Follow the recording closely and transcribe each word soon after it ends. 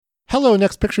Hello,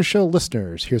 Next Picture Show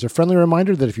listeners. Here's a friendly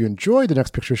reminder that if you enjoy the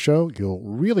Next Picture Show, you'll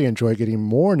really enjoy getting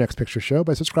more Next Picture Show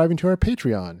by subscribing to our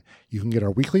Patreon. You can get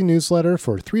our weekly newsletter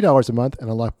for $3 a month and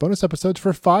unlock bonus episodes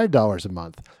for $5 a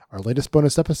month. Our latest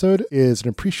bonus episode is an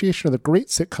appreciation of the great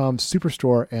sitcoms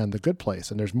Superstore and The Good Place,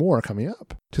 and there's more coming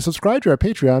up. To subscribe to our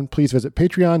Patreon, please visit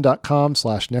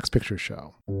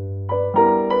patreon.com/nextpictureshow.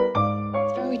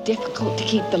 It's very difficult to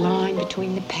keep the line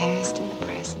between the past and the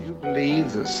present. You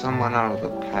believe that someone out of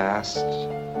the past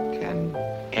can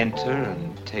enter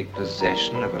and take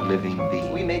possession of a living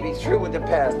being? We may be through with the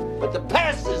past, but the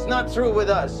past is not through with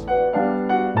us.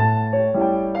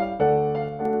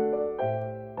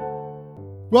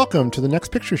 Welcome to the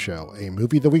Next Picture Show, a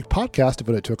Movie of the Week podcast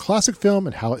devoted to a classic film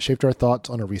and how it shaped our thoughts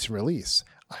on a recent release.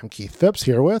 I'm Keith Phipps,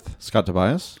 here with Scott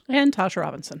Tobias and Tasha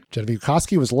Robinson. Genevieve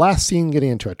Koski was last seen getting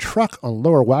into a truck on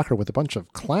Lower Wacker with a bunch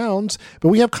of clowns, but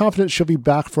we have confidence she'll be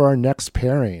back for our next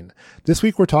pairing. This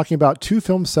week we're talking about two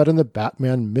films set in the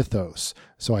Batman mythos,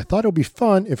 so I thought it would be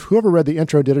fun if whoever read the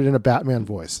intro did it in a Batman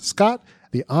voice. Scott,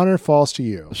 the honor falls to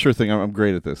you. Sure thing. I'm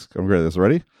great at this.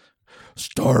 Ready?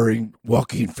 Starring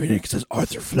Joaquin Phoenix as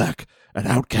Arthur Fleck, an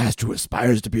outcast who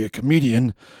aspires to be a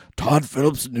comedian. Todd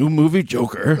Phillips' new movie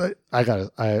Joker. I had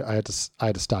to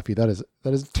stop you. That is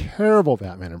a terrible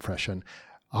Batman impression.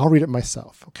 I'll read it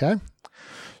myself, okay?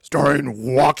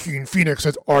 Starring Joaquin Phoenix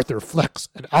as Arthur Fleck,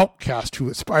 an outcast who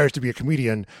aspires to be a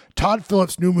comedian. Todd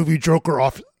Phillips' new movie Joker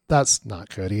off. That's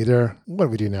not good either. What do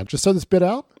we do now? Just throw this bit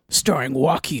out? Starring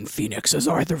Joaquin Phoenix as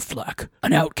Arthur Fleck,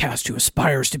 an outcast who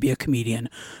aspires to be a comedian.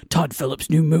 Todd Phillips'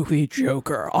 new movie,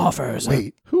 Joker, offers...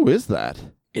 Wait, who is that?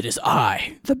 It is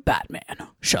I, the Batman.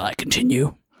 Shall I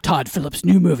continue? Todd Phillips'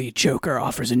 new movie, Joker,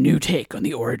 offers a new take on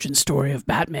the origin story of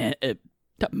Batman...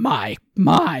 my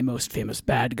most famous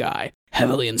bad guy.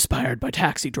 Heavily inspired by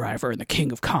Taxi Driver and The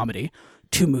King of Comedy.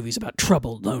 Two movies about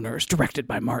troubled loners directed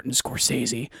by Martin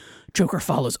Scorsese. Joker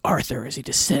follows Arthur as he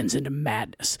descends into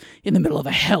madness in the middle of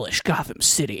a hellish Gotham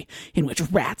City in which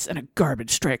rats and a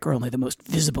garbage strike are only the most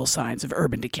visible signs of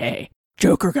urban decay.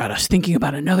 Joker got us thinking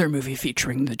about another movie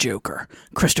featuring the Joker,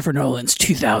 Christopher Nolan's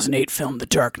 2008 film The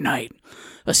Dark Knight,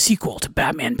 a sequel to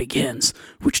Batman Begins,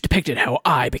 which depicted how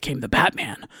I became the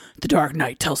Batman. The Dark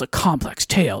Knight tells a complex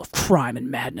tale of crime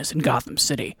and madness in Gotham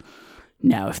City.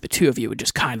 Now, if the two of you would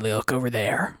just kindly look over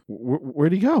there.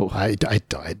 Where'd he go? I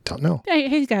don't know.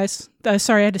 Hey guys.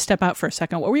 Sorry, I had to step out for a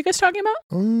second. What were you guys talking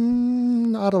about?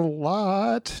 Not a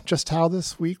lot. Just how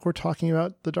this week we're talking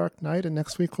about The Dark Knight, and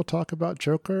next week we'll talk about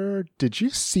Joker. Did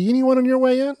you see anyone on your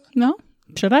way in? No?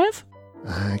 Should I have?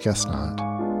 I guess not.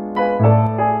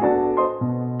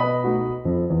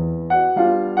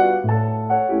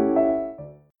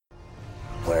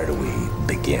 Where do we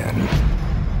begin?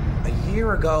 A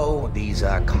year ago, these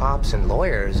cops and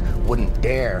lawyers wouldn't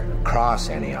dare cross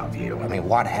any of you. I mean,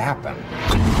 what happened?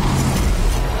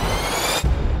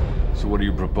 So what are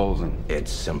you proposing? It's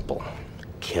simple.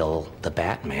 Kill the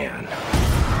Batman.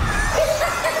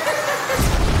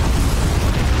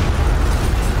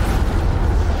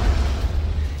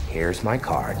 Here's my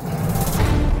card.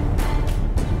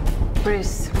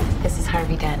 Bruce, this is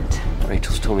Harvey Dent.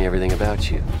 Rachel's told me everything about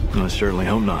you. I certainly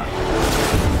hope not.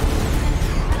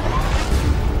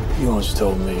 You once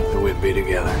told me that we'd be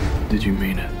together. Did you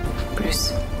mean it?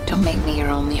 Bruce, don't make me your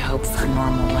only hope for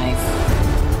normal life.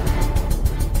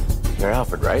 You're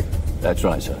Alfred, right? That's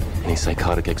right, sir. Any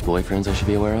psychotic ex-boyfriends I should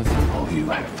be aware of? Oh, you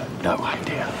have no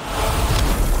idea.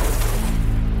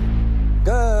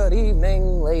 Good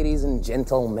evening, ladies and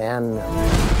gentlemen.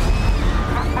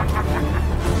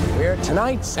 We're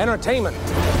tonight's entertainment.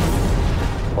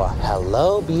 Well,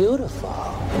 hello, beautiful.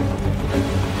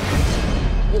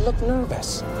 You look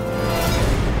nervous.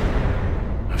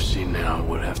 I've seen now what it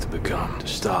would have to become to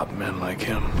stop men like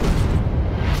him.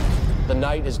 The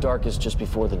night is darkest just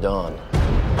before the dawn.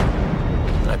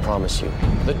 And I promise you,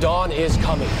 the dawn is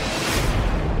coming.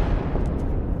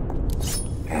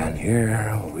 And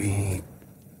here we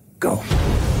go.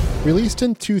 Released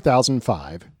in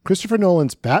 2005, Christopher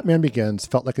Nolan's Batman Begins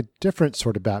felt like a different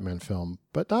sort of Batman film,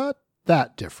 but not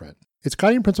that different. Its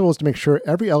guiding principle was to make sure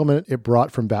every element it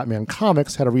brought from Batman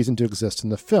comics had a reason to exist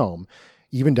in the film,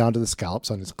 even down to the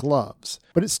scallops on his gloves.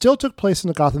 But it still took place in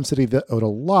a Gotham City that owed a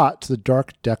lot to the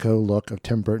dark deco look of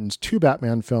Tim Burton's two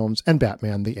Batman films and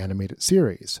Batman the Animated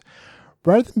Series.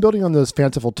 Rather than building on those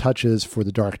fanciful touches for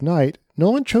The Dark Knight,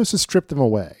 Nolan chose to strip them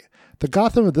away. The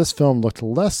Gotham of this film looked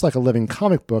less like a living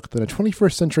comic book than a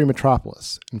 21st century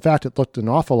metropolis. In fact, it looked an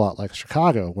awful lot like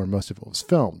Chicago, where most of it was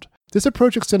filmed. This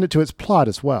approach extended to its plot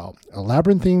as well, a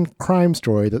labyrinthine crime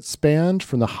story that spanned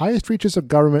from the highest reaches of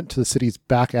government to the city's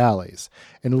back alleys,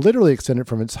 and literally extended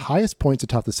from its highest points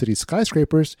atop the city's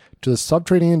skyscrapers to the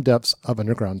subterranean depths of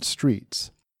underground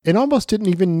streets. It almost didn't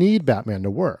even need Batman to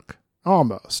work.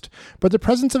 Almost. But the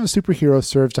presence of a superhero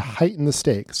serves to heighten the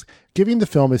stakes, giving the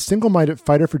film a single-minded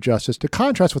fighter for justice to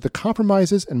contrast with the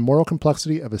compromises and moral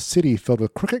complexity of a city filled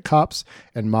with crooked cops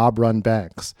and mob-run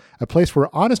banks, a place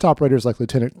where honest operators like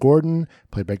Lieutenant Gordon,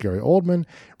 played by Gary Oldman,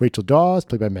 Rachel Dawes,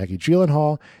 played by Maggie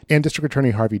Gyllenhaal, and District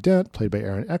Attorney Harvey Dent, played by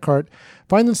Aaron Eckhart,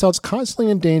 find themselves constantly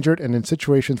endangered and in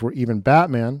situations where even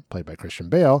Batman, played by Christian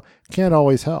Bale, can't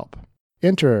always help.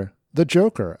 Enter the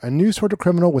Joker, a new sort of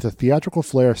criminal with a theatrical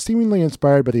flair seemingly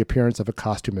inspired by the appearance of a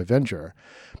costume Avenger.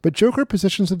 But Joker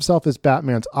positions himself as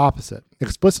Batman's opposite,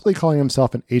 explicitly calling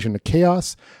himself an agent of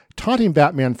chaos, taunting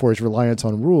Batman for his reliance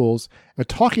on rules, and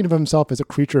talking of himself as a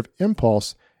creature of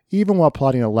impulse, even while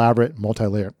plotting elaborate,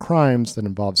 multi-layered crimes that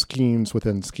involve schemes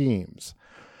within schemes.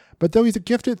 But though he's a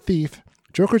gifted thief,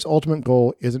 Joker's ultimate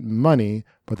goal isn't money,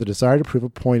 but the desire to prove a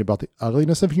point about the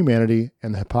ugliness of humanity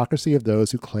and the hypocrisy of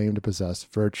those who claim to possess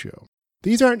virtue.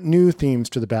 These aren't new themes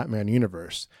to the Batman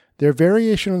universe. They're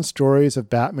variation on stories of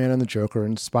Batman and the Joker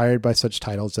inspired by such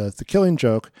titles as The Killing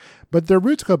Joke, but their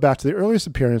roots go back to the earliest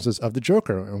appearances of the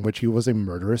Joker, in which he was a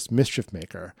murderous mischief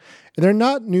maker. And they're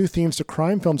not new themes to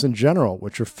crime films in general,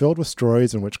 which are filled with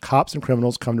stories in which cops and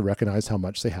criminals come to recognize how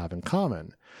much they have in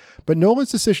common. But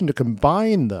Nolan's decision to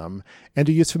combine them and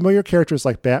to use familiar characters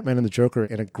like Batman and the Joker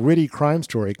in a gritty crime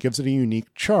story gives it a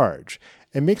unique charge.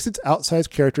 It makes its outsized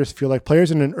characters feel like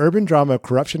players in an urban drama of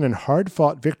corruption and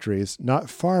hard-fought victories not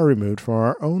far removed from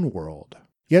our own world.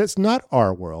 Yet it's not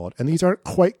our world, and these aren't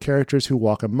quite characters who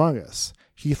walk among us.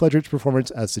 Heath Ledger's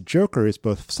performance as the Joker is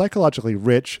both psychologically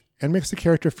rich and makes the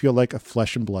character feel like a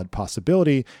flesh-and-blood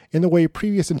possibility in the way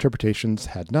previous interpretations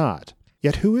had not.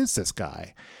 Yet who is this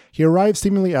guy? He arrives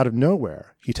seemingly out of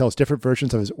nowhere. He tells different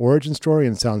versions of his origin story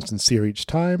and sounds sincere each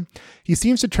time. He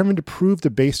seems determined to prove the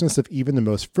baseness of even the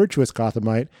most virtuous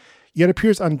Gothamite, yet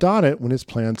appears undaunted when his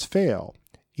plans fail.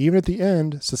 Even at the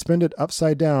end, suspended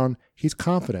upside down, he's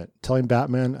confident, telling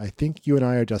Batman, "I think you and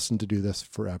I are destined to do this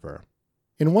forever."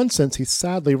 In one sense, he's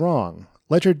sadly wrong.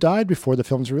 Ledger died before the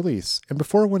film's release, and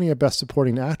before winning a Best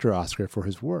Supporting Actor Oscar for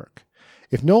his work.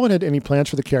 If Nolan had any plans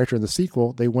for the character in the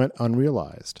sequel, they went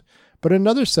unrealized. But in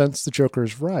another sense, the Joker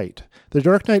is right. The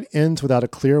Dark Knight ends without a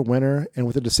clear winner and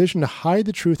with a decision to hide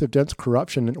the truth of Dent's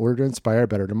corruption in order to inspire a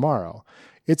better tomorrow.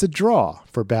 It's a draw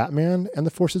for Batman and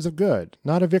the forces of good,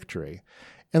 not a victory.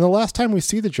 And the last time we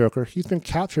see the Joker, he's been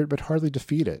captured but hardly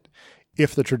defeated.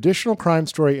 If the traditional crime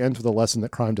story ends with a lesson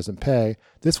that crime doesn't pay,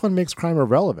 this one makes crime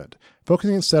irrelevant,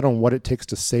 focusing instead on what it takes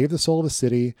to save the soul of a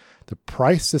city, the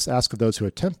price this asks of those who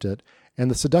attempt it, and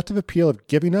the seductive appeal of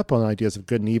giving up on ideas of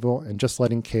good and evil and just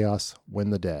letting chaos win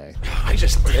the day. I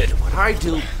just did what I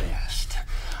do best.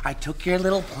 I took your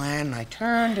little plan and I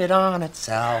turned it on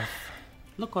itself.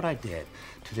 Look what I did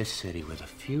to this city with a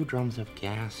few drums of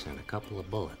gas and a couple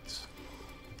of bullets.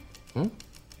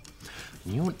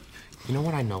 You know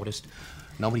what I noticed?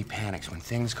 Nobody panics when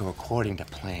things go according to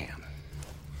plan.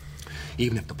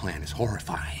 Even if the plan is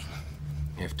horrifying.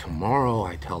 If tomorrow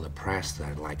I tell the press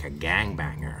that like a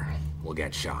gangbanger will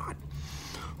get shot,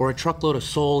 or a truckload of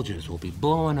soldiers will be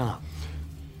blowing up,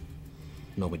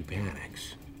 nobody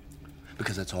panics.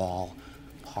 Because it's all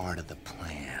part of the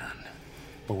plan.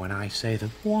 But when I say that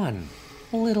one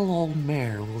little old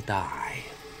mare will die,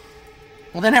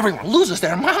 well, then everyone loses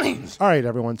their minds. All right,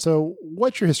 everyone. So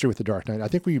what's your history with The Dark Knight? I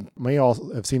think we may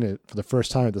all have seen it for the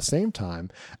first time at the same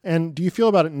time. And do you feel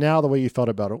about it now the way you felt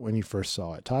about it when you first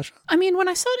saw it, Tasha? I mean, when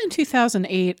I saw it in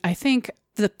 2008, I think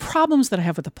the problems that I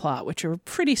have with the plot, which are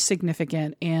pretty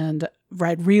significant and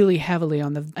ride really heavily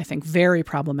on the, I think, very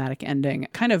problematic ending,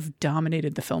 kind of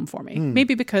dominated the film for me.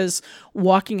 Maybe because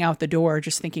walking out the door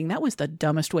just thinking that was the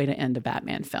dumbest way to end a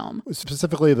Batman film.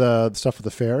 Specifically the stuff with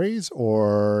the fairies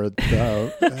or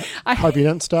the Harvey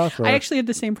Dent stuff? Or? I actually had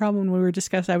the same problem when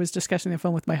I was discussing the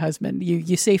film with my husband.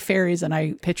 You say fairies and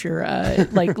I picture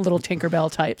like little Tinkerbell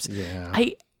types. Yeah.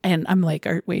 And I'm like,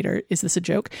 is this a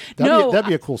joke? That'd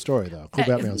be a cool story, though. Cool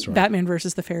Batman story. Batman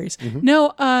versus the fairies. Mm-hmm.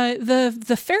 No,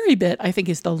 the fairy bit, I think,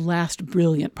 is the last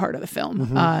brilliant part of the film.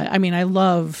 Mm-hmm. I mean, I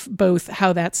love both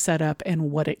how that's set up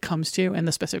and what it comes to and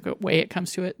the specific way it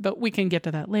comes to it, but we can get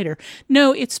to that later.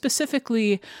 No, it's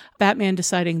specifically Batman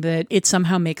deciding that it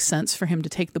somehow makes sense for him to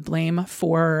take the blame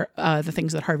for the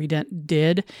things that Harvey Dent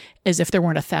did, as if there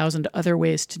weren't 1,000 other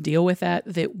ways to deal with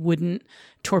that wouldn't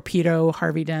torpedo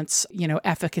Harvey Dent's,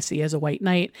 efficacy as a white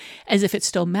knight, as if it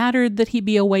still mattered that he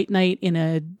be a white knight in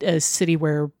a city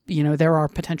where, there are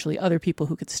potentially other people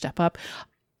who could step up.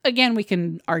 Again, we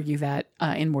can argue that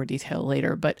in more detail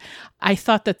later, but I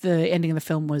thought that the ending of the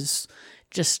film was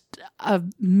just a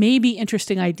maybe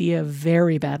interesting idea,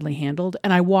 very badly handled.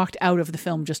 And I walked out of the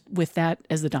film just with that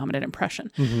as the dominant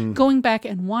impression. Mm-hmm. Going back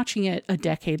and watching it a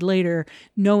decade later,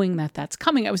 knowing that that's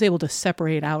coming, I was able to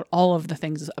separate out all of the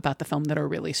things about the film that are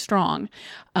really strong.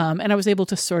 And I was able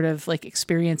to sort of like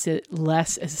experience it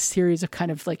less as a series of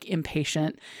kind of like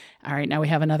impatient, all right, now we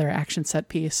have another action set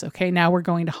piece. Okay, now we're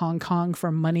going to Hong Kong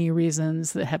for money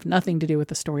reasons that have nothing to do with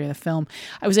the story of the film.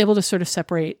 I was able to sort of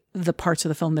separate the parts of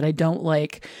the film that I don't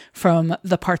like from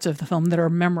the parts of the film that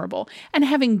are memorable. And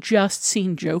having just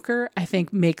seen Joker, I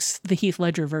think makes the Heath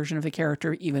Ledger version of the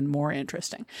character even more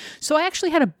interesting. So I actually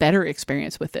had a better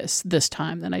experience with this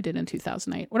time than I did in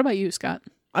 2008. What about you, Scott?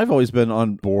 I've always been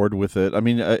on board with it. I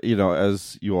mean,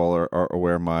 as you all are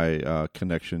aware, my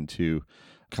connection to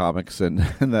comics and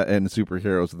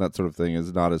superheroes and that sort of thing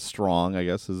is not as strong, I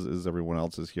guess, as everyone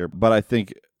else's here. But I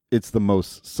think it's the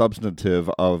most substantive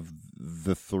of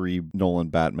the three Nolan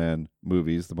Batman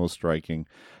movies, the most striking.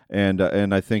 And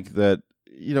I think that,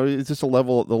 it's just the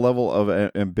level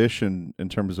of ambition in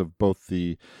terms of both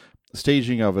the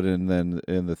staging of it and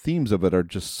the themes of it are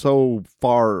just so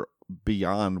far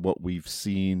beyond what we've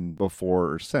seen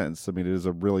before or since. I mean, it is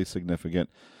a really significant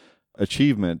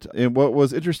achievement. And what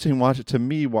was interesting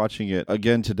watching it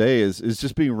again today is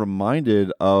just being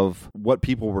reminded of what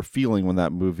people were feeling when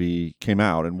that movie came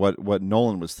out and what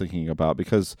Nolan was thinking about.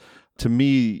 Because to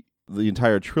me, the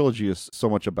entire trilogy is so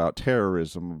much about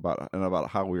terrorism, about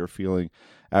how we were feeling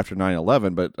after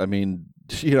 9/11. But I mean,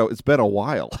 it's been a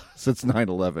while since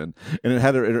 9/11, and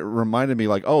it reminded me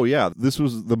like, oh yeah, this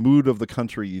was the mood of the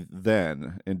country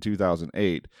then in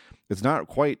 2008. It's not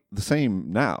quite the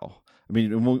same now. I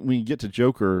mean, when we get to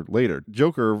Joker later,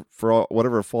 Joker, for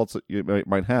whatever faults that you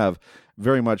might have,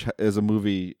 very much is a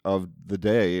movie of the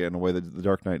day in a way that The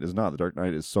Dark Knight is not. The Dark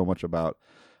Knight is so much about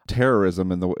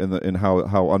terrorism and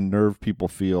how unnerved people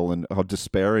feel and how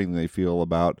despairing they feel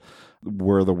about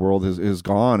where the world is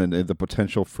gone and the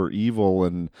potential for evil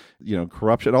and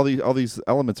corruption. All these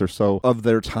elements are so of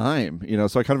their time.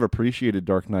 So I kind of appreciated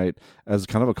Dark Knight as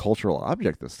kind of a cultural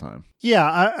object this time. Yeah,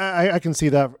 I can see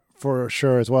that for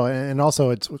sure as well. And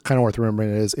also it's kind of worth remembering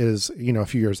is a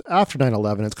few years after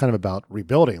 9/11, it's kind of about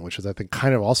rebuilding, which is I think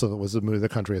kind of also was the mood of the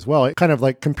country as well. It kind of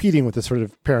like competing with this sort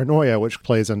of paranoia, which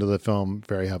plays into the film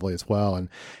very heavily as well.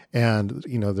 And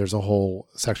there's a whole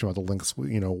section about the links,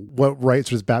 what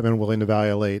rights is Batman willing to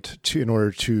violate in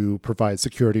order to provide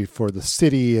security for the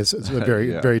city is a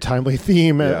very, very timely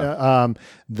theme. Yeah.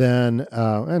 And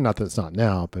not that it's not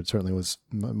now, but it certainly was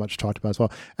much talked about as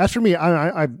well. As for me,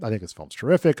 I think this film's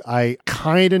terrific. I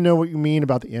kind of know what you mean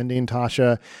about the ending,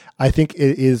 Tasha. I think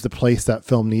it is the place that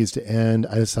film needs to end.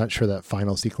 I'm just not sure that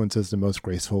final sequence is the most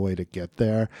graceful way to get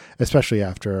there, especially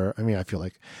after, I feel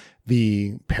like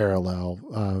the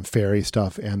parallel fairy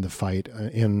stuff and the fight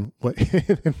in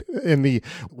the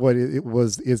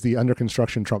under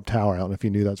construction Trump Tower. I don't know if you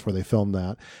knew that's where they filmed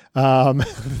that.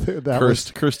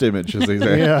 Cursed image, as they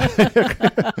say.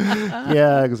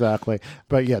 Yeah, exactly.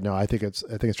 But yeah, no, I think it's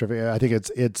terrific. I think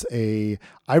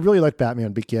I really like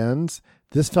Batman Begins.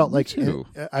 This felt like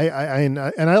I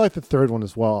like the third one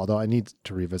as well, although I need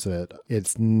to revisit it.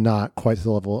 It's not quite to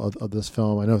the level of this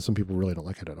film. I know some people really don't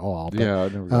like it at all. But, I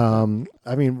never got that.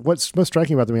 I mean, what's most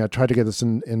striking about I tried to get this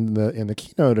in the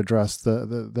keynote address.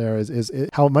 There is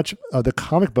how much of the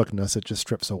comic bookness it just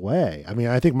strips away. I mean,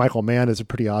 I think Michael Mann is a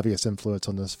pretty obvious influence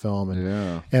on this film,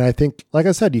 and I think, like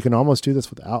I said, you can almost do this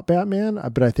without Batman,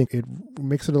 but I think it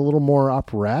makes it a little more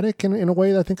operatic in a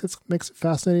way that I think makes it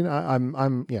fascinating.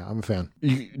 I'm a fan.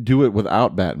 You do it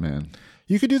without Batman.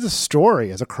 You could do the story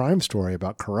as a crime story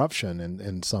about corruption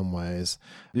in some ways.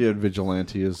 Yeah,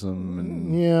 vigilantism.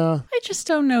 And... Yeah. I just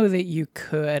don't know that you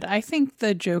could. I think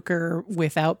the Joker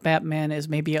without Batman is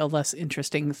maybe a less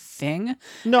interesting thing.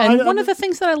 One of the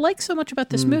things that I like so much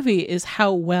about this movie is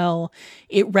how well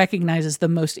it recognizes the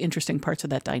most interesting parts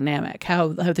of that dynamic. How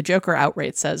the Joker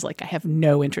outright says, like, I have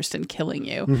no interest in killing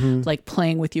you. Mm-hmm. Like,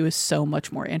 playing with you is so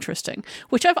much more interesting,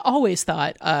 which I've always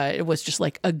thought it was just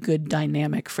like a good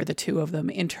dynamic for the two of them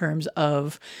in terms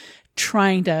of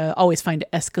trying to always find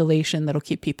escalation that'll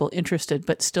keep people interested,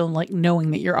 but still like knowing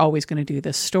that you're always going to do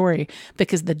this story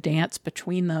because the dance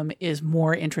between them is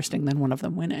more interesting than one of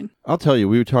them winning. I'll tell you,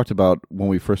 we talked about when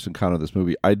we first encountered this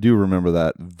movie. I do remember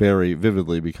that very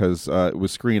vividly because it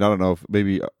was screened. I don't know if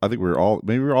we were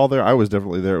all there. I was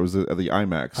definitely there. It was at the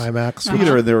IMAX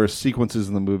theater. And there were sequences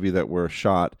in the movie that were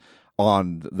shot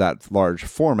on that large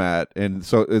format, and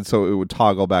so it would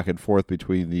toggle back and forth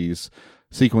between these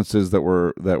sequences that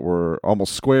were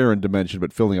almost square in dimension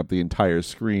but filling up the entire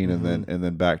screen, and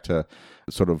then back to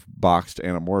sort of boxed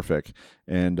anamorphic.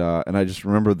 And I just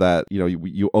remember that,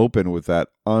 you open with that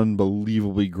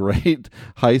unbelievably great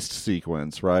heist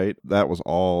sequence, right? That was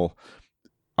all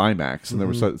IMAX, and there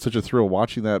was such a thrill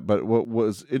watching that. But what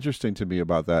was interesting to me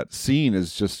about that scene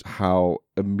is just how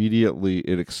immediately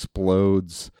it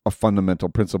explodes a fundamental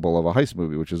principle of a heist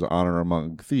movie, which is honor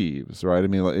among thieves, right? I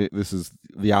mean, this is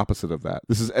the opposite of that.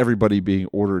 This is everybody being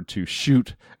ordered to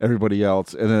shoot everybody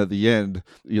else, and then at the end,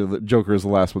 the Joker is the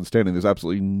last one standing. There's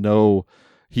absolutely no...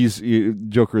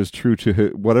 Joker is true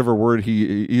to whatever word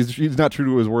he's not true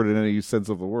to his word in any sense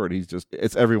of the word.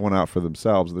 It's everyone out for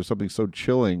themselves. There's something so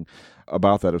chilling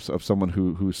about that of someone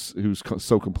who's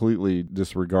so completely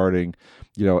disregarding,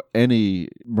 any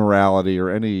morality or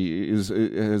any is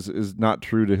not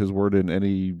true to his word in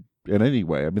any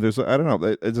way. I mean, I don't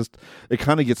know. It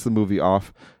kind of gets the movie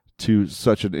off to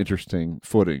such an interesting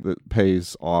footing that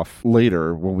pays off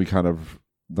later when we kind of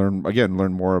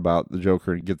learn more about the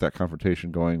Joker and get that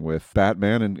confrontation going with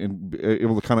Batman and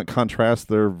able to kind of contrast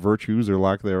their virtues or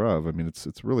lack thereof. I mean, it's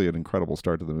really an incredible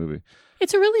start to the movie.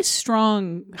 It's a really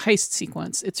strong heist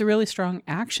sequence. It's a really strong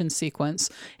action sequence.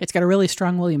 It's got a really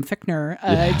strong William Fichtner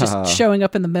just showing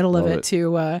up in the middle of it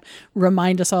to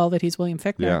remind us all that he's William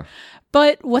Fichtner. Yeah.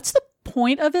 But what's the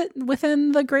point of it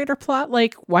within the greater plot?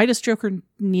 Like, why does Joker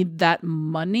need that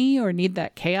money or need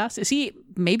that chaos?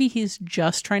 Maybe he's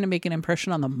just trying to make an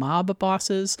impression on the mob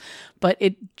bosses, but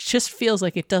it just feels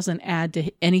like it doesn't add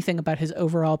to anything about his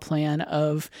overall plan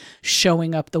of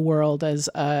showing up the world as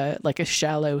like a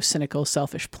shallow, cynical,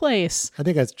 selfish place. I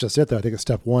think that's just it, though. I think it's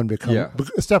step one,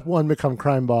 become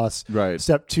crime boss. Right.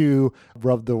 Step two,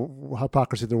 rub the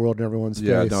hypocrisy of the world in everyone's face.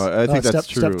 Yeah, no, I think that's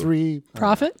true. Step three,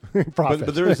 profit. Profit.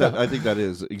 But there is that. I think that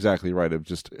is exactly right, of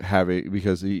just having,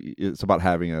 because it's about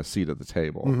having a seat at the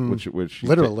table, which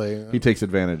literally he takes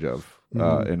advantage of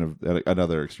in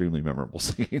another extremely memorable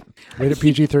scene. Rated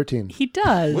PG-13. He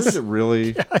does. Was it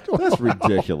really? That's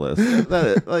ridiculous.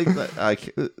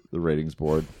 The ratings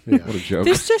board. Yeah. What a joke.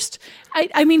 There's just,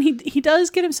 I mean, he does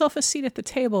get himself a seat at the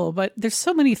table, but there's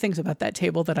so many things about that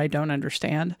table that I don't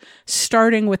understand.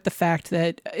 Starting with the fact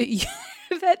that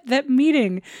that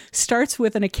meeting starts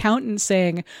with an accountant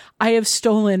saying, "I have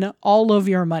stolen all of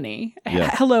your money.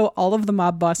 Yeah. Hello, all of the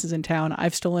mob bosses in town.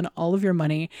 I've stolen all of your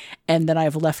money, and then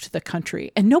I've left the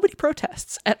country." And nobody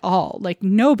protests at all. Like,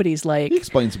 nobody's like... He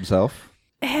explains himself.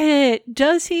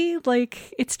 Does he?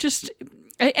 Like, it's just...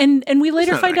 And we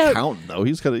later find out... Accountant, though.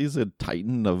 He's a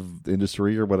titan of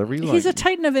industry or whatever. He's a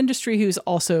titan of industry who's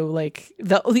also like...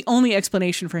 The only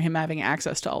explanation for him having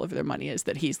access to all of their money is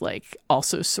that he's like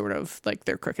also sort of like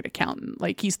their crooked accountant.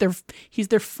 Like, he's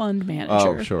their fund manager.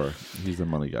 Oh, sure. He's the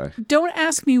money guy. Don't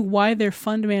ask me why their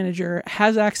fund manager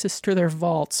has access to their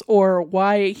vaults, or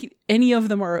why any of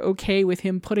them are okay with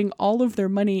him putting all of their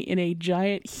money in a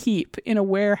giant heap in a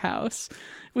warehouse,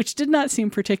 which did not seem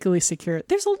particularly secure.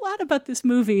 There's a lot about this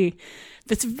movie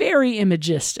that's very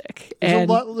imagistic.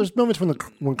 There's moments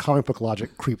when comic book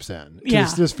logic creeps in.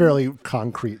 Yeah. This fairly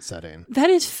concrete setting. That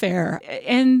is fair.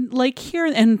 And like here,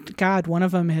 and God, one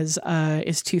of them is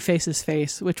Two-Face's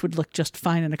face, which would look just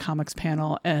fine in a comics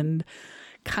panel and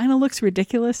kind of looks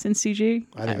ridiculous in CG.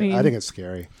 I think it's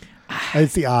scary.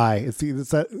 It's the eye. It's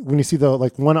that when you see the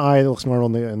like one eye that looks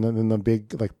normal and then the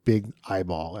big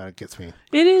eyeball, and it gets me.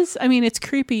 It is. I mean, it's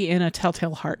creepy in a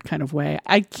Telltale Heart kind of way.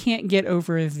 I can't get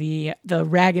over the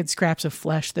ragged scraps of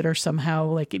flesh that are somehow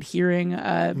like adhering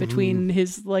between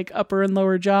his like upper and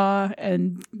lower jaw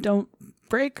and don't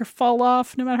break or fall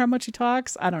off no matter how much he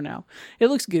talks. I don't know. It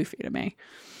looks goofy to me.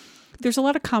 There's a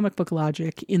lot of comic book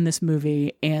logic in this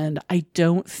movie, and I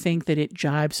don't think that it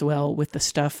jibes well with the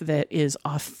stuff that is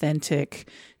authentic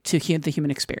to the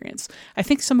human experience. I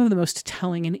think some of the most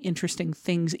telling and interesting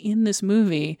things in this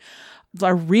movie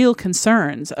are real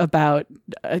concerns about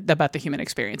the human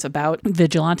experience, about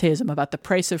vigilantism, about the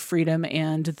price of freedom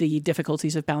and the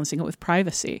difficulties of balancing it with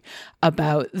privacy,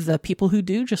 about the people who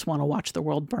do just want to watch the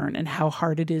world burn and how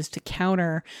hard it is to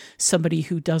counter somebody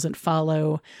who doesn't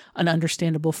follow an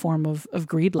understandable form of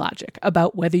greed logic,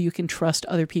 about whether you can trust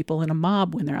other people in a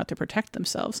mob when they're out to protect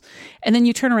themselves. And then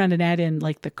you turn around and add in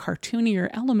like the cartoonier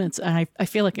elements, and I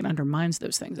feel like it undermines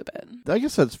those things a bit. I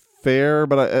guess that's fair,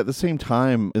 but at the same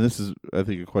time, and this is, I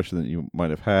think, a question that you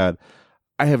might have had,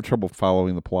 I have trouble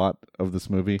following the plot of this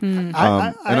movie. Mm.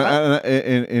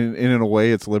 And in a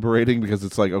way, it's liberating because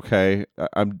it's like, okay,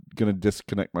 I'm going to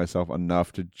disconnect myself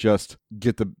enough to just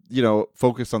get the,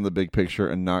 focus on the big picture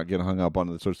and not get hung up on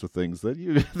the sorts of things that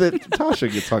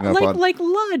Tasha gets hung up on. Like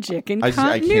logic and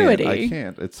continuity. I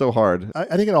can't. It's so hard.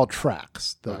 I think it all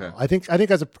tracks, though. Okay. I think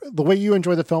the way you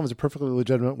enjoy the film is a perfectly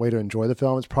legitimate way to enjoy the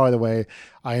film. It's probably the way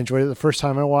I enjoyed it the first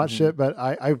time I watched it, but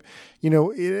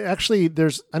it actually,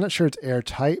 I'm not sure it's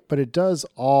airtight, but it does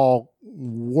all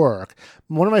work.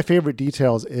 One of my favorite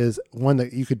details is one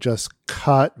that you could just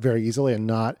cut very easily and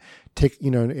not take,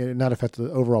 not affect the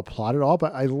overall plot at all.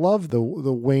 But I love the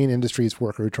Wayne Industries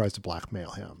worker who tries to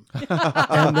blackmail him.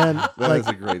 And then that is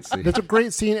a great scene. That's a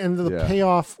great scene. And the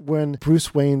payoff when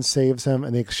Bruce Wayne saves him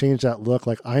and they exchange that look,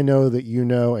 like, I know that you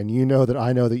know, and you know that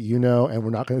I know that you know, and we're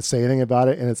not going to say anything about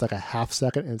it. And it's like a half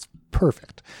second and it's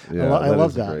perfect. Yeah, I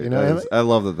love that. I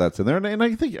love that that's in there. And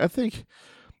I think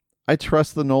I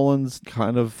trust the Nolans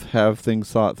kind of have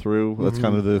things thought through. That's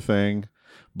kind of the thing.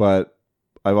 But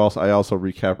I also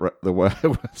recap the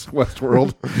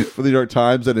Westworld for the New York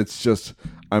Times, and it's just,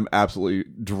 I'm absolutely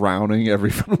drowning every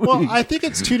week. Well, I think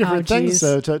it's two different things,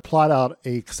 though, to plot out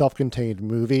a self-contained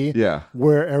movie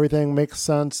where everything makes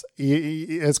sense.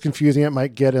 As confusing it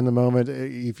might get in the moment,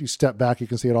 if you step back, you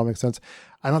can see it all makes sense.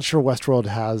 I'm not sure Westworld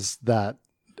has that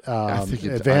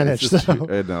advantage.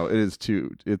 No, it is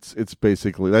too. It's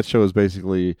basically, that show is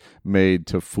basically made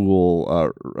to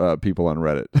fool people on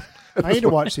Reddit. I need to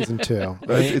watch season 2.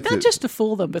 Not just to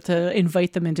fool them, but to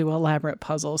invite them into elaborate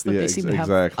puzzles that they seem to have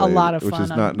a lot of fun.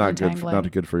 Which is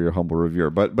not good for your humble reviewer.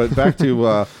 But back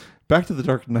to back to The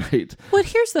Dark Knight. Well,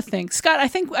 here's the thing, Scott. I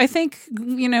think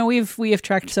we have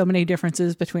tracked so many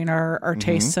differences between our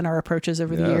tastes and our approaches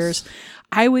over the years.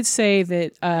 I would say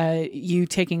that you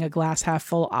taking a glass half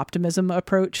full optimism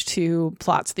approach to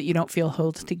plots that you don't feel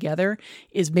held together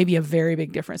is maybe a very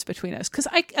big difference between us. Because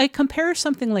I compare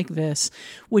something like this,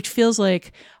 which feels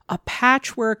like a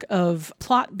patchwork of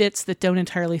plot bits that don't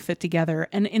entirely fit together,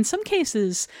 and in some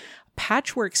cases,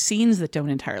 patchwork scenes that don't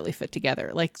entirely fit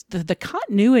together. Like the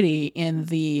continuity in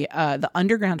the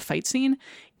underground fight scene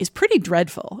is pretty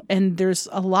dreadful, and there's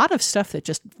a lot of stuff that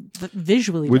just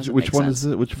visually doesn't make one sense. is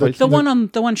it? Which fight the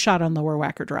one shot on Lower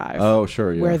Wacker Drive. Oh,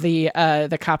 sure, yeah. Where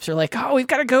the cops are like, "Oh, we've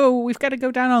got to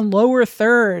go down on Lower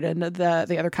Third," and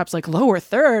the other cops like, "Lower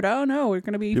Third? Oh no, we're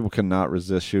going to be." People cannot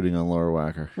resist shooting on Lower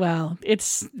Wacker. Well,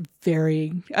 it's very.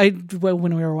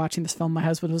 When we were watching this film, my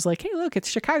husband was like, "Hey, look, it's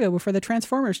Chicago before the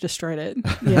Transformers destroyed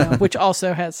it," which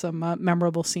also has some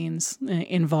memorable scenes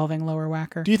involving Lower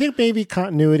Wacker. Do you think maybe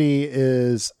continuity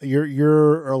is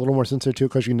you're a little more sensitive to it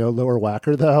because you know Lower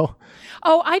Wacker, though?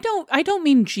 Oh, I don't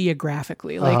mean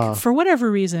geographically. Like for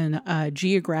whatever reason,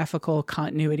 geographical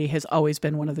continuity has always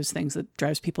been one of those things that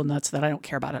drives people nuts that I don't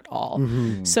care about at all.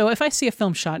 Mm-hmm. So if I see a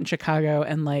film shot in Chicago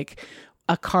and like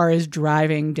a car is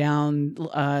driving down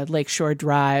Lakeshore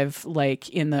Drive, like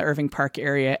in the Irving Park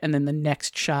area, and then the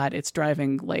next shot it's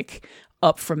driving like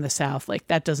up from the south, like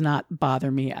that does not bother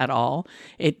me at all.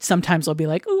 It sometimes I'll be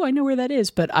like, "Oh, I know where that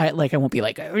is," but I won't be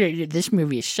like, "Oh, this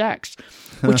movie sucks,"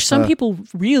 which some people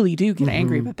really do get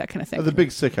angry about that kind of thing. The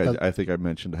Big Sick, I think I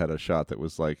mentioned, had a shot that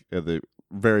was like at the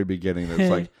very beginning.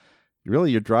 That's like, really,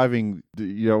 you're driving,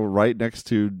 right next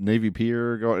to Navy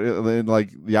Pier, going in like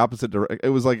the opposite direction. It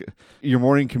was like your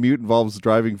morning commute involves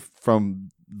driving from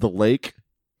the lake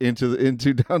into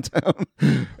downtown.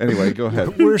 Anyway, go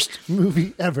ahead. The worst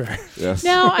movie ever. Yes.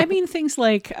 No, I mean things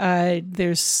like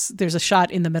there's a shot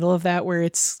in the middle of that where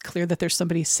it's clear that there's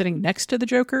somebody sitting next to the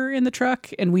Joker in the truck,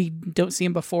 and we don't see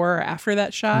him before or after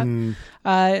that shot.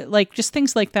 Like just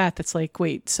things like that. That's like,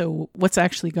 wait, so what's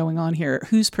actually going on here?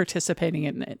 Who's participating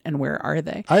in it, and where are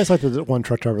they? I just like that one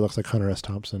truck driver looks like Hunter S.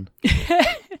 Thompson.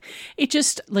 It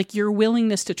just, like, your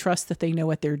willingness to trust that they know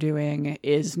what they're doing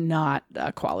is not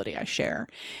a quality I share.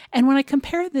 And when I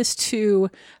compare this to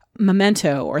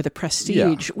Memento or The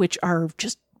Prestige, which are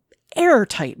just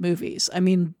airtight movies, I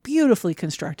mean, beautifully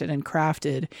constructed and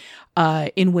crafted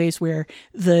in ways where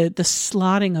the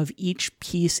slotting of each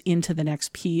piece into the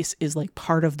next piece is like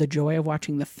part of the joy of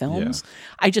watching the films.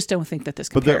 I just don't think that this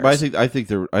compares. But I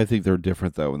think they're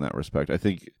different though in that respect. I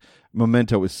think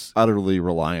Memento is utterly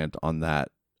reliant on that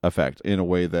effect in a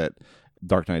way that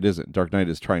Dark Knight isn't. Dark Knight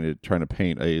is trying to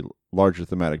paint a larger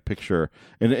thematic picture,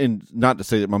 and not to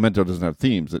say that Memento doesn't have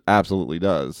themes. It absolutely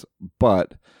does,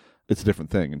 but it's a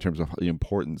different thing in terms of the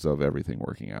importance of everything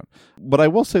working out. But I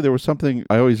will say there was something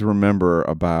I always remember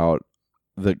about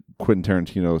that Quentin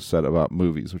Tarantino said about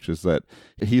movies, which is that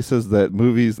he says that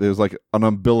movies, there's like an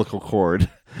umbilical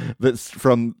cord that's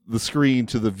from the screen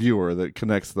to the viewer that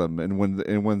connects them, and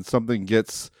when something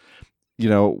gets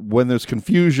when there's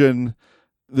confusion,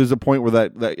 there's a point where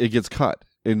that it gets cut.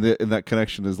 And that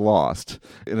connection is lost.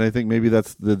 And I think maybe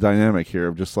that's the dynamic here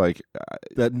of just like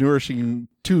that nourishing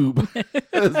tube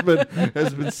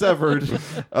has been severed.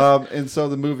 And so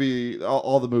the movie,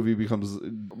 all the movie becomes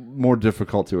more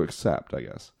difficult to accept, I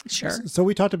guess. Sure. So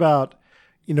we talked about,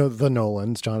 the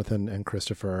Nolans, Jonathan and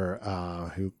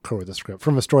Christopher, who co-wrote the script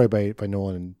from a story by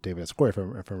Nolan and David S. Goyer, if I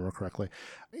remember correctly.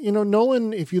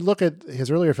 Nolan, if you look at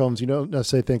his earlier films, you don't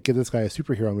necessarily think, give this guy a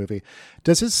superhero movie.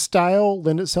 Does his style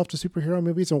lend itself to superhero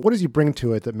movies? And what does he bring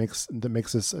to it that makes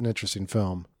this an interesting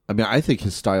film? I mean, I think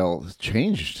his style has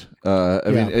changed. I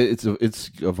mean,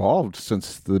 it's evolved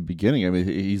since the beginning. I mean,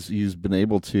 he's been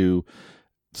able to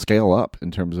scale up in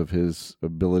terms of his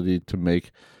ability to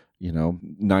make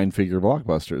 9-figure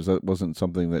blockbusters. That wasn't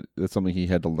something that's something he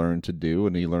had to learn to do,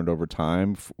 and he learned over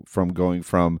time from going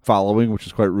from Following, which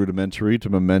is quite rudimentary, to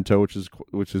Memento, which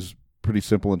is pretty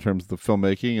simple in terms of the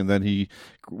filmmaking, and then he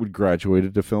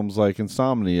graduated to films like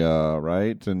Insomnia,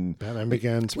 right, and Batman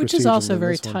Begins, which is also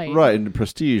very tight, right, and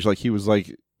Prestige. Like he was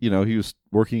he was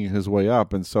working his way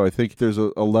up, and so I think there's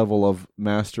a level of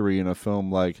mastery in a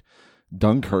film like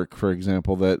Dunkirk, for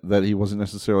example, that he wasn't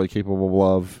necessarily capable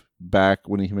of back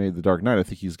when he made The Dark Knight. I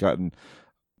think he's gotten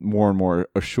more and more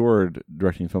assured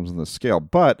directing films on this scale.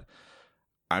 But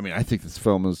I mean, I think this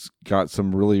film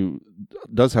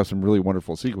does have some really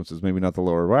wonderful sequences. Maybe not the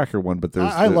Lower Wacker one, but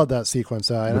I love that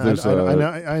sequence. I know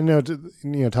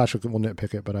Tasha will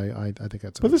nitpick it, but I think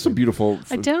that's. But there's some beautiful.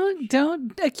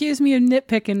 Don't accuse me of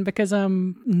nitpicking because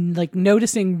I'm like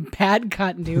noticing bad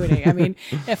continuity. I mean,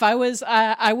 if I was,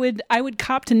 I would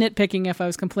cop to nitpicking if I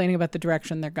was complaining about the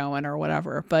direction they're going or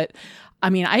whatever. But I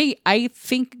mean, I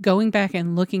think going back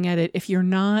and looking at it, if you're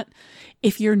not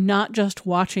just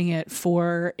watching it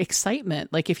for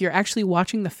excitement, like if you're actually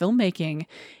watching the filmmaking,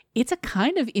 it's a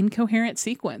kind of incoherent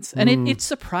sequence. And it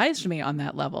surprised me on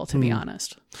that level, to be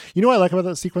honest. You know what I like about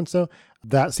that sequence, though?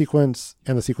 That sequence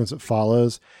and the sequence that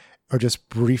follows are just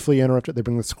briefly interrupted. They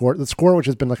bring the score, which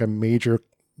has been like a major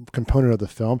component of the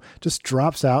film, just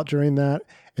drops out during that.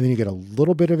 And then you get a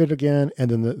little bit of it again. And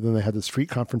then they had the street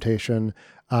confrontation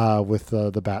with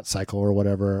the bat cycle or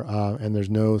whatever. And there's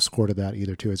no score to that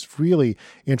either, too. It's really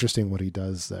interesting what he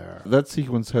does there. That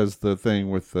sequence has the thing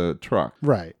with the truck.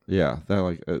 Right. Yeah,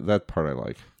 that part I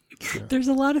like. Yeah. There's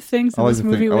a lot of things in this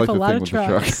movie with a lot of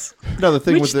trucks. No, the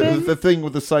thing with the thing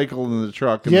with the cycle and the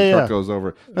truck, and the truck goes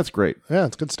over. That's great. Yeah,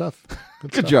 it's good stuff.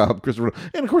 Good job, Christopher.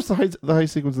 And of course, the high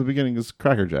sequence at the beginning is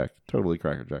Crackerjack, totally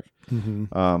Crackerjack.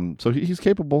 Mm-hmm. So he's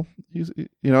capable. He's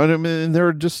and there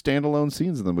are just standalone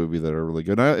scenes in the movie that are really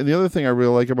good. And the other thing I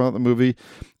really like about the movie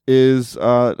is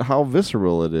how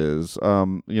visceral it is.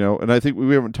 And I think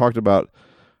we haven't talked about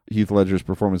Heath Ledger's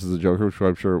performance as a Joker, which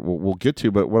I'm sure we'll get to.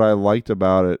 But what I liked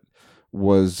about it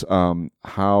was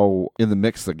how in the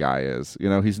mix the guy is.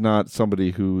 He's not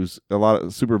somebody who's a lot of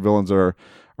supervillains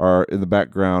are in the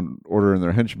background ordering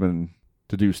their henchmen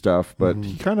to do stuff, but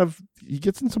he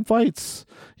gets in some fights.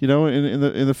 In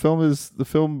the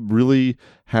film really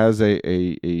has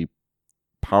a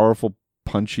powerful,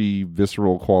 punchy,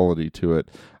 visceral quality to it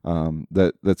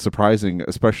that's surprising,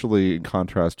 especially in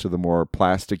contrast to the more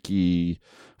plasticky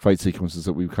fight sequences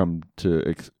that we've come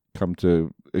to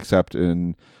accept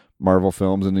in Marvel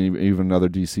films and even other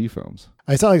DC films.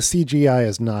 I felt like CGI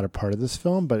is not a part of this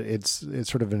film, but it's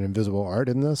sort of an invisible art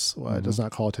in this. It does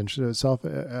not call attention to itself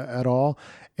at all.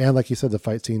 And like you said, the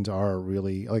fight scenes are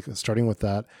really, like, starting with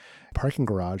that parking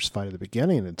garage fight at the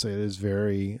beginning. It is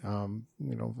very,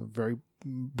 very.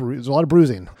 There's a lot of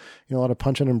bruising, a lot of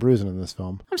punching and bruising in this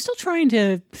film. I'm still trying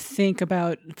to think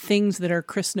about things that are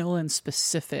Chris Nolan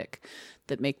specific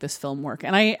that make this film work.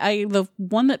 And I the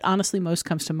one that honestly most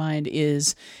comes to mind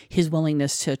is his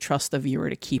willingness to trust the viewer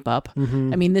to keep up.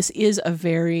 I mean, this is a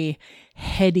very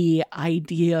heady,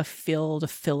 idea-filled,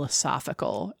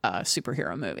 philosophical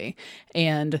superhero movie.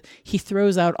 And he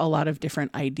throws out a lot of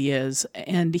different ideas,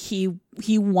 and he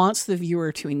wants the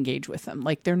viewer to engage with them.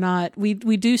 Like, they're not, we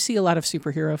do see a lot of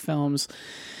superhero films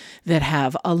that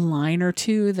have a line or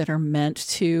two that are meant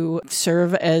to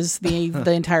serve as the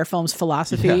entire film's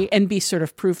philosophy and be sort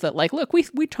of proof that, like, look,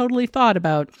 we totally thought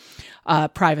about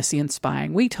privacy and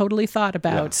spying. We totally thought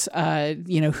about,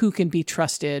 who can be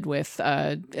trusted with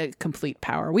complete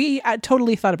power. We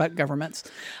totally thought about governments,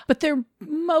 but they're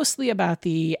mostly about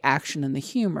the action and the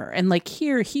humor. And like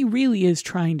here, he really is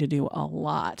trying to do a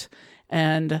lot.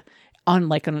 And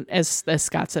as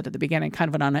Scott said at the beginning,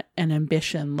 kind of on an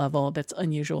ambition level that's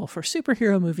unusual for a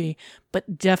superhero movie,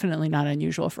 but definitely not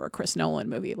unusual for a Chris Nolan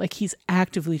movie. Like, he's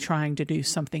actively trying to do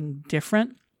something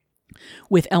different.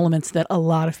 with elements that a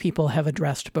lot of people have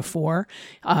addressed before.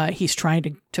 He's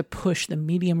trying to push the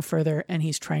medium further, and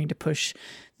he's trying to push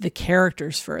the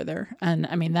characters further. And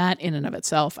I mean, that in and of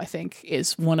itself, I think,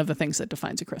 is one of the things that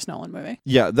defines a Chris Nolan movie.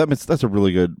 Yeah, that's a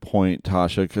really good point,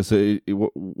 Tasha, because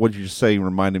what you're saying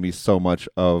reminded me so much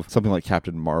of something like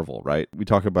Captain Marvel, right? We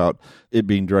talk about it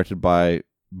being directed by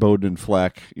Bowden and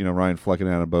Fleck, Ryan Fleck and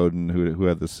Anna Bowden, who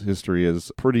had this history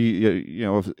as pretty,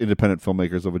 independent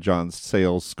filmmakers of a John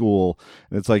Sayles school.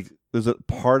 And it's like, there's a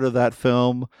part of that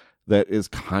film that is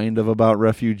kind of about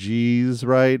refugees,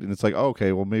 right? And it's like, oh,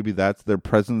 okay, well, maybe that's their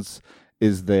presence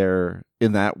is there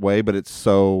in that way, but it's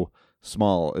so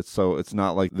small. It's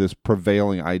not like this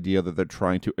prevailing idea that they're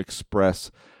trying to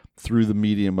express through the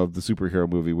medium of the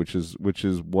superhero movie, which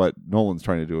is what Nolan's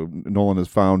trying to do. Nolan has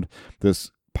found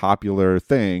this popular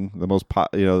thing, the most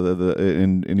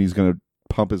and he's going to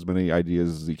pump as many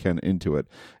ideas as he can into it,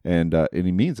 and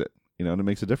he means it, and it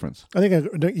makes a difference. I think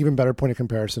an even better point of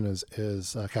comparison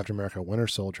is Captain America: Winter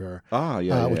Soldier.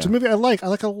 Which is a movie I like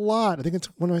a lot. I think it's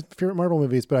one of my favorite Marvel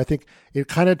movies, but I think it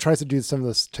kind of tries to do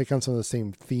take on some of the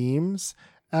same themes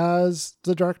as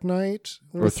The Dark Knight.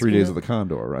 Or 3 Days of the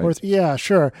Condor, right? Yeah,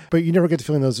 sure. But you never get the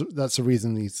feeling that's the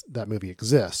reason that movie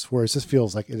exists, whereas this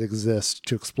feels like it exists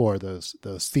to explore those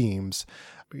themes.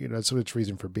 So its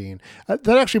reason for being. That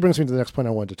actually brings me to the next point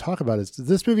I wanted to talk about is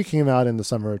this movie came out in the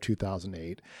summer of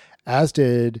 2008, as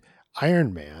did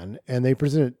Iron Man, and they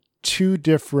presented two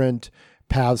different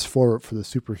paths forward for the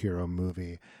superhero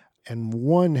movie. And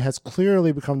one has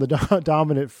clearly become the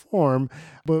dominant form,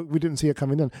 but we didn't see it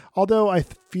coming in. Although I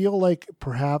feel like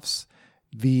perhaps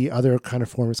the other kind of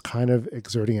form is kind of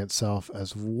exerting itself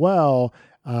as well.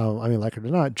 Like it or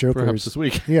not, Joker perhaps this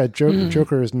week. Yeah,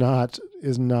 Joker is not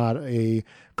a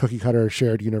cookie cutter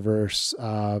shared universe.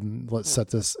 Let's set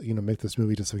this, make this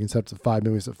movie just so we can set up the 5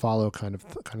 movies that follow kind of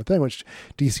thing, which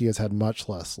DC has had much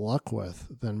less luck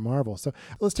with than Marvel. So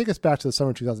let's take us back to the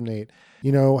summer of 2008.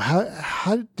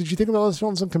 How did you think about those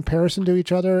films in comparison to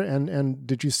each other, and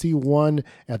did you see one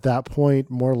at that point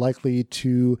more likely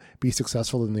to be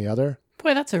successful than the other?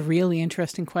 Boy, that's a really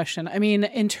interesting question. I mean,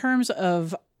 in terms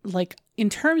of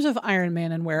Iron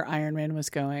Man and where Iron Man was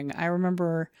going, I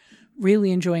remember really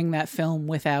enjoying that film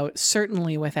without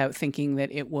thinking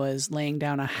that it was laying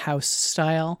down a house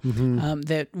style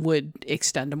that would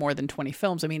extend to more than 20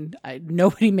 films. I mean,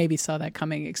 nobody maybe saw that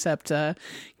coming except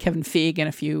Kevin Feige and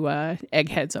a few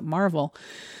eggheads at Marvel.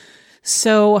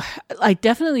 So I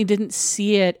definitely didn't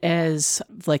see it as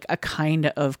like a kind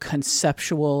of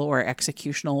conceptual or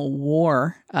executional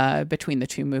war between the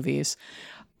two movies.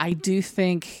 I do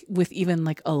think with even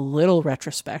like a little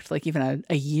retrospect, like even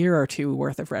a year or two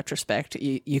worth of retrospect,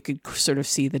 you could sort of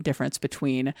see the difference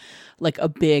between like a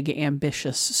big,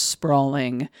 ambitious,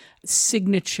 sprawling,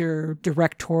 signature,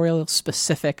 directorial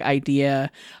specific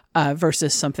idea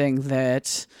versus something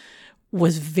that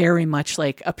was very much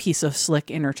like a piece of slick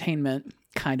entertainment,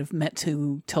 kind of meant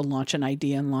to launch an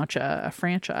idea and launch a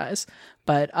franchise,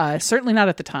 but certainly not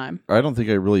at the time. I don't think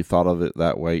I really thought of it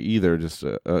that way either, just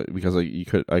because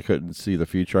I couldn't see the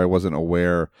future. I wasn't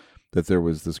aware that there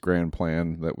was this grand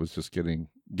plan that was just getting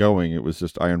going. It was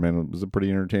just Iron Man was a pretty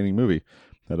entertaining movie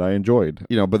that I enjoyed,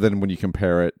 But then when you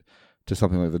compare it to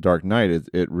something like The Dark Knight,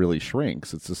 it really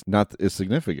shrinks. It's just not as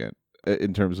significant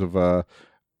in terms of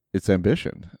its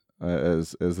ambition.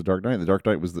 As The Dark Knight. The Dark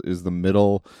Knight is the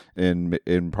middle and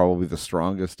probably the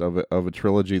strongest of a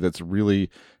trilogy that's really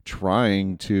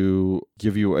trying to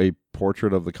give you a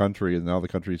portrait of the country and how the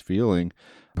country's feeling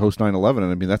post 9/11. And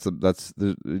I mean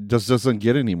it just doesn't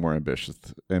get any more ambitious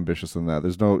than that.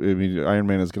 There's no. I mean, Iron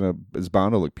Man is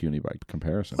bound to look puny by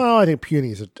comparison. Oh, I think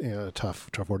puny is a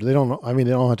tough word. They don't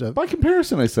have to. By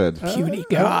comparison, I said puny.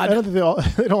 God, I don't think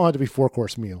they don't have to be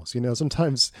 4-course meals.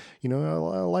 Sometimes a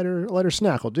lighter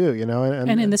snack will do.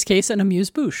 And in this case, an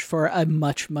amuse-bouche for a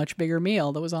much bigger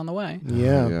meal that was on the way.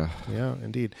 Yeah,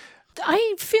 indeed.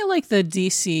 I feel like the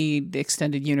DC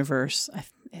extended universe.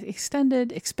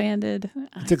 Expanded.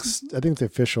 I think the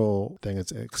official thing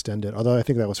is extended, although I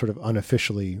think that was sort of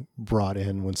unofficially brought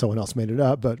in when someone else made it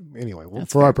up. But anyway,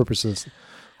 for our purposes,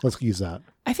 let's use that.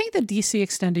 I think the DC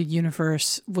extended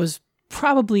universe was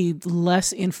probably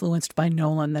less influenced by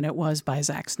Nolan than it was by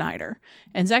Zack Snyder.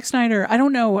 And Zack Snyder, I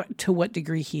don't know to what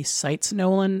degree he cites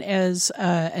Nolan as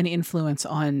an influence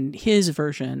on his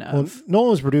version of... Well, Nolan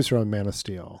was producer on Man of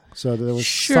Steel, so there was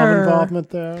some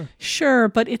involvement there. Sure,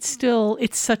 but it's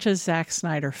such a Zack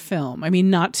Snyder film. I mean,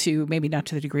 maybe not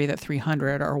to the degree that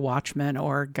 300 or Watchmen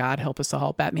or, God help us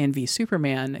all, Batman v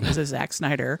Superman is a Zack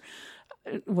Snyder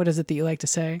what is it that you like to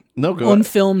say? No, go ahead.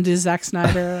 Unfilmed is Zack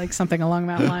Snyder, like something along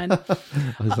that line.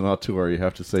 As an auteur, you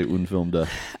have to say unfilmed.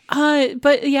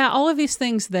 But yeah, all of these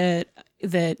things that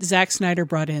Zack Snyder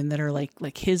brought in that are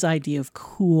like his idea of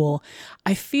cool,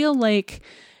 I feel like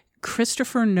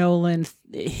Christopher Nolan,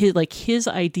 his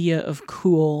idea of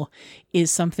cool is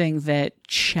something that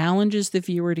challenges the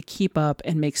viewer to keep up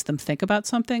and makes them think about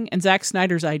something. And Zack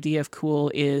Snyder's idea of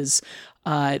cool is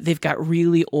they've got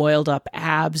really oiled up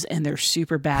abs and they're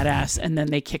super badass, and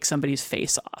then they kick somebody's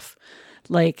face off.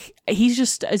 Like,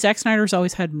 Zack Snyder's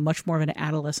always had much more of an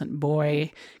adolescent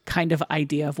boy kind of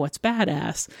idea of what's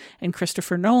badass. And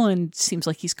Christopher Nolan seems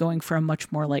like he's going for a much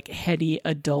more like heady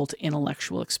adult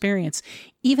intellectual experience,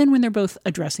 even when they're both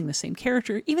addressing the same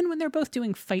character, even when they're both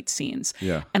doing fight scenes.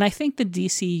 Yeah. And I think the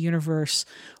DC universe,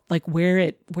 like where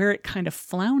it kind of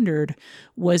floundered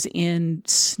was in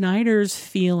Snyder's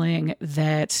feeling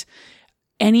that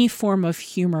any form of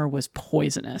humor was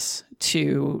poisonous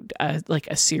to like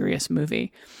a serious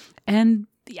movie. And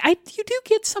you do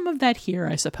get some of that here,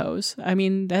 I suppose. I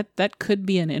mean, that could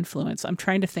be an influence. I'm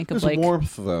trying to think There's of like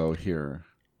warmth though here,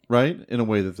 right? In a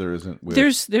way that there isn't with...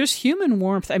 There's human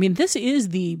warmth. I mean, this is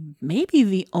maybe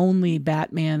the only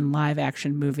Batman live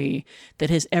action movie that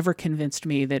has ever convinced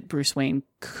me that Bruce Wayne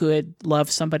could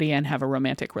love somebody and have a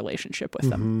romantic relationship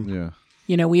with them. Yeah.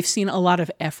 You know, we've seen a lot of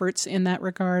efforts in that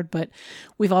regard, but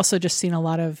we've also just seen a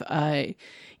lot of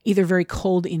either very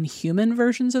cold, inhuman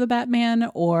versions of the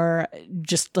Batman or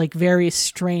just like very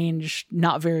strange,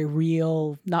 not very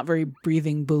real, not very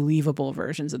breathing, believable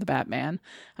versions of the Batman.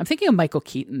 I'm thinking of Michael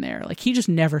Keaton there. Like, he just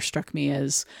never struck me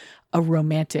as a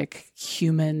romantic,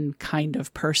 human kind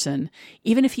of person,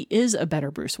 even if he is a better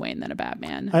Bruce Wayne than a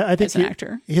Batman. I think as an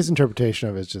actor. His interpretation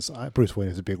of it is just Bruce Wayne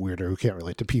is a big weirdo who can't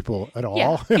relate to people at all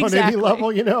on exactly. any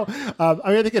level. You know, I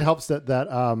mean, I think it helps that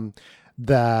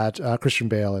Christian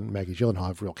Bale and Maggie Gyllenhaal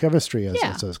have real chemistry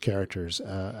as those characters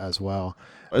as well.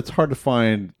 It's hard to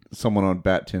find someone on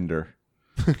Bat Tinder.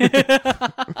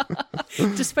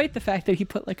 Despite the fact that he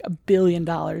put like $1 billion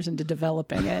into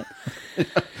developing it.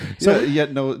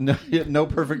 Yet no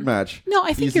perfect match. No,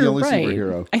 I think He's you're the only right.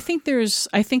 Superhero. I think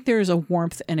there's a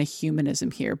warmth and a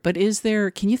humanism here. But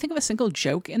can you think of a single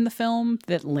joke in the film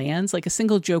that lands, like a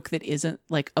single joke that isn't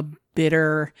like a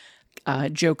bitter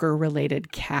Joker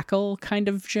related cackle kind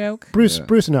of joke? Bruce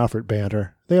and Alfred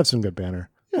banter. They have some good banter.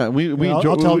 Yeah, we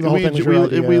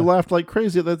laughed like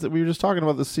crazy. We were just talking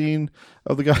about the scene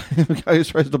of the guy who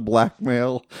tries to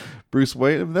blackmail Bruce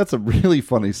Wayne. I mean, that's a really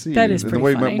funny scene. That is pretty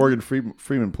funny. funny. The way Morgan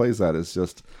Freeman plays that is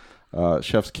just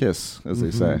chef's kiss, as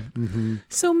they say. Mm-hmm.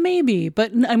 So maybe,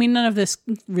 but I mean, none of this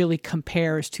really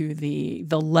compares to the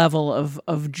level of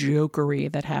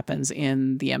jokery that happens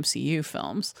in the MCU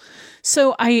films.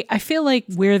 So I feel like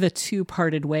where the two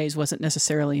parted ways wasn't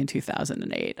necessarily in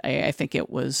 2008. I think it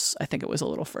was a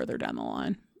little further down the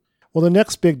line. Well, the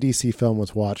next big DC film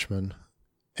was Watchmen,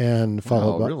 and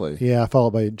followed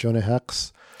by Jonah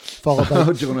Hex. Followed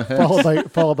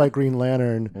by Green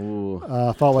Lantern,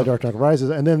 followed by Dark Knight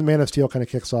Rises, and then Man of Steel kind of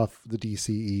kicks off the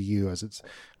DCEU as it's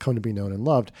come to be known and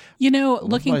loved. You know,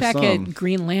 looking back at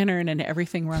Green Lantern and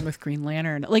everything wrong with Green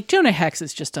Lantern, like Jonah Hex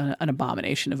is just an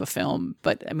abomination of a film,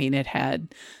 but I mean, it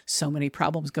had so many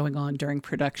problems going on during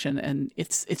production, and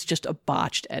it's just a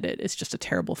botched edit. It's just a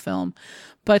terrible film.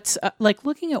 But like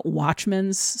looking at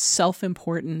Watchmen's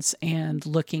self-importance and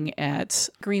looking at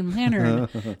Green Lantern,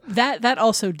 that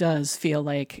also does feel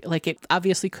like it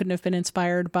obviously couldn't have been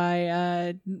inspired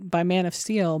by Man of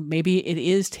Steel. Maybe it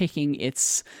is taking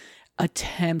its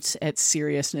attempts at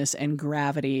seriousness and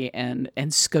gravity and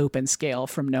scope and scale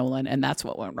from Nolan, and that's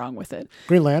what went wrong with it.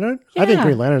 Green Lantern? Yeah. I think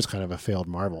Green Lantern is kind of a failed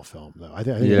Marvel film, though. I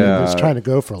think it's trying to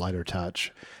go for a lighter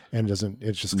touch, and doesn't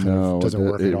work at all.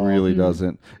 It really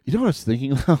doesn't. You know what I was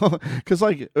thinking though? Because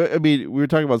I mean, we were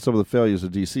talking about some of the failures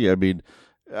of DC. I mean,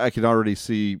 I can already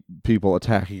see people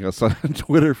attacking us on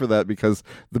Twitter for that because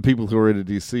the people who are into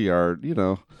DC are,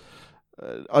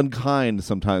 unkind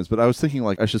sometimes. But I was thinking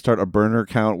I should start a burner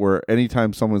account where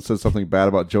anytime someone says something bad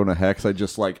about Jonah Hex, I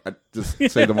just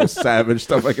say the most savage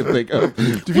stuff I can think of.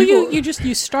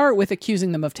 You start with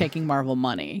accusing them of taking Marvel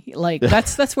money. Like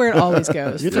that's where it always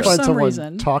goes. You for find some someone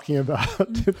reason talking about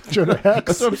Jonah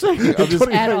Hex. That's what I'm saying.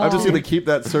 I'm just going to keep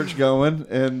that search going,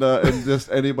 and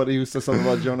just anybody who says something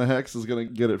about Jonah Hex is going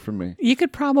to get it from me. You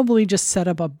could probably just set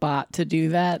up a bot to do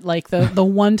that. Like the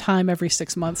one time every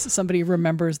 6 months somebody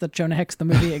remembers that Jonah Hex the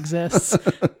movie exists.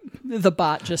 The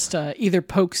bot just either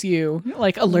pokes you,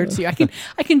 alerts you.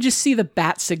 I can just see the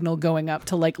bat signal going up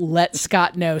to let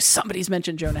Scott know somebody's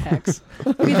mentioned Jonah Hex.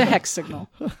 Be the Hex signal.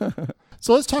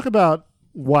 So let's talk about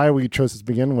why we chose this to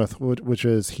begin with, which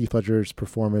is Heath Ledger's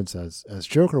performance as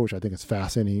Joker, which I think is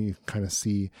fascinating. You kind of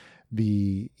see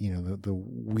the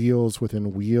wheels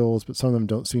within wheels, but some of them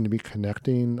don't seem to be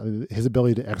connecting. His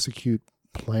ability to execute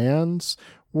plans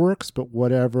works, but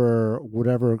whatever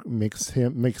makes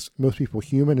most people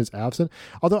human is absent.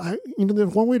 Although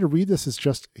there's one way to read this is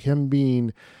just him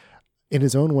being, in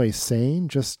his own way, sane,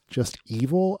 just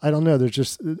evil. I don't know. There's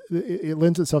just, it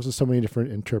lends itself to so many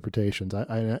different interpretations.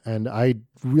 I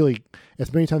really,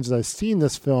 as many times as I've seen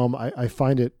this film, I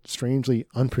find it strangely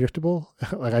unpredictable.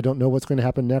 Like, I don't know what's going to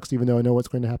happen next, even though I know what's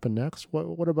going to happen next.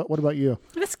 What about you?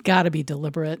 It's got to be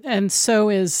deliberate, and so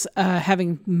is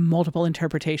having multiple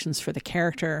interpretations for the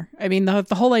character. I mean, the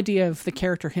whole idea of the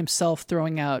character himself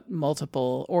throwing out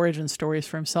multiple origin stories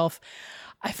for himself,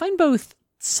 I find both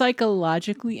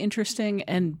psychologically interesting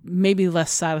and maybe less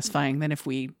satisfying than if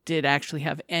we did actually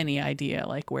have any idea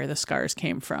like where the scars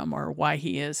came from or why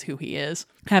he is who he is.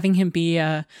 Having him be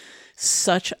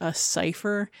such a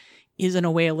cipher is in a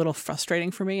way a little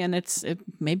frustrating for me, and it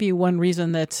may be one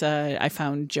reason that I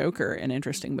found Joker an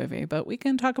interesting movie, but we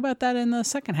can talk about that in the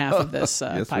second half of this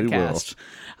yes, podcast.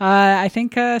 I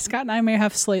think Scott and I may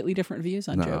have slightly different views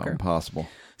on Joker. Impossible.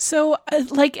 So,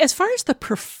 as far as the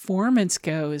performance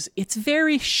goes, it's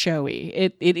very showy.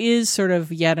 It is sort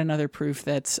of yet another proof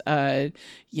that,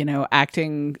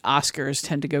 acting Oscars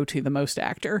tend to go to the most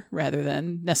actor rather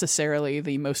than necessarily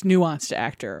the most nuanced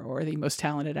actor or the most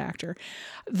talented actor.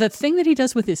 The thing that he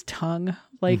does with his tongue,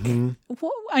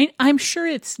 I'm sure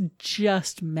it's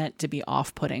just meant to be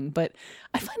off-putting, but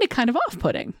I find it kind of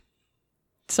off-putting.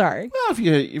 Sorry. Well,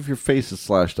 if your face is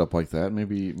slashed up like that,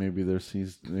 maybe maybe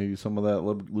some of that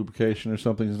lubrication or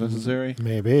something is necessary.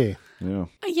 Maybe. Yeah.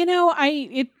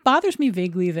 It bothers me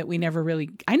vaguely that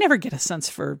I never get a sense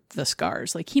for the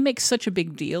scars. Like, he makes such a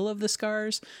big deal of the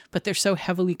scars, but they're so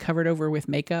heavily covered over with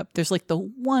makeup. There's like the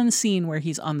one scene where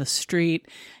he's on the street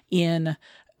in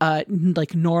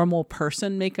normal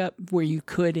person makeup where you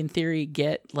could in theory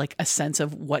get like a sense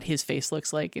of what his face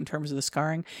looks like in terms of the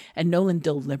scarring, and Nolan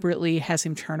deliberately has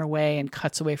him turn away and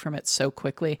cuts away from it so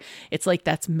quickly. It's like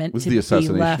that's meant to be left. Was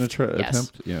the assassination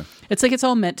attempt? Yeah. It's like it's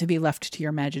all meant to be left to your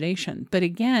imagination. But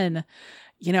again,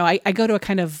 I go to a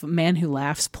kind of Man Who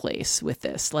Laughs place with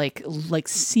this. Like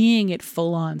seeing it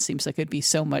full on seems like it'd be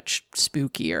so much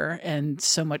spookier and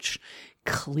so much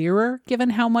clearer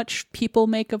given how much people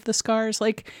make of the scars.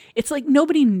 Like, it's like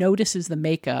nobody notices the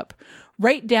makeup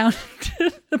right down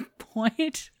to the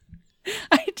point.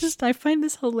 I find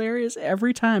this hilarious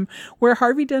every time, where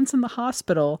Harvey Dent's in the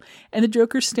hospital and the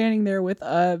Joker's standing there with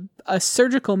a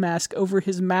surgical mask over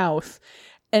his mouth.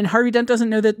 And Harvey Dent doesn't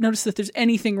notice that there's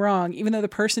anything wrong, even though the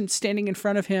person standing in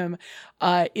front of him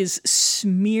is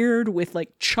smeared with like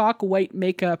chalk white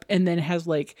makeup and then has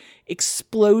like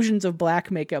explosions of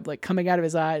black makeup like coming out of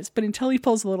his eyes. But until he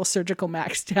pulls the little surgical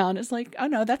mask down, it's like, oh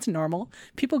no, that's normal.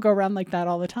 People go around like that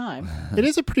all the time. It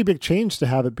is a pretty big change to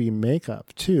have it be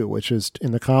makeup too, which is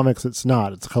in the comics it's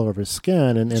not. It's the color of his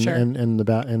skin, and Sure. in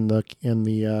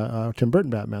the Tim Burton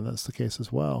Batman that's the case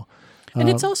as well. And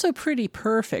it's also pretty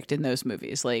perfect in those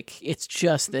movies. Like, it's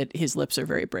just that his lips are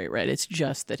very bright red. It's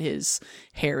just that his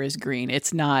hair is green.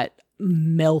 It's not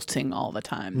melting all the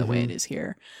time the way it is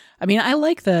here. I mean, I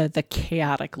like the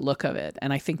chaotic look of it.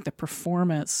 And I think the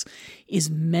performance is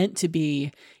meant to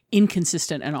be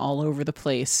inconsistent and all over the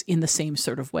place in the same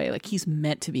sort of way. Like, he's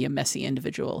meant to be a messy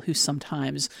individual who's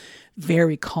sometimes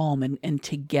very calm and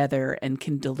together and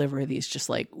can deliver these just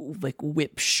like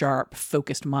whip sharp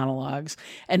focused monologues,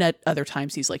 and at other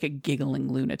times he's like a giggling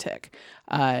lunatic.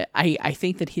 I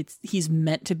think that he's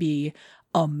meant to be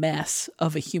a mess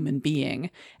of a human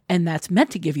being, and that's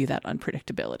meant to give you that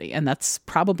unpredictability, and that's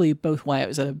probably both why it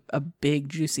was a big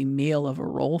juicy meal of a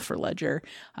role for Ledger,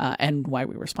 and why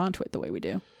we respond to it the way we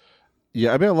do.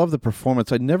 Yeah, I mean, I love the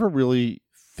performance. I never really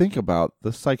think about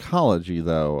the psychology,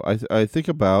 though. I think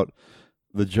about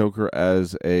the Joker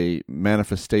as a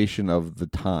manifestation of the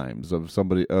times, of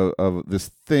somebody, of this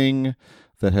thing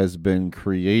that has been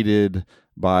created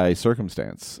by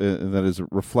circumstance, and that is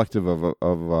reflective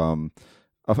of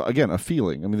again, a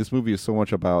feeling. I mean, this movie is so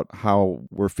much about how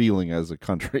we're feeling as a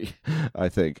country. I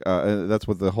think that's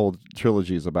what the whole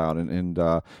trilogy is about,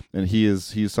 and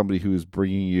he's somebody who is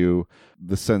bringing you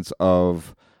the sense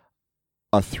of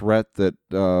a threat that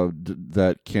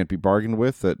that can't be bargained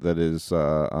with, that is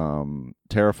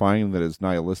terrifying, that is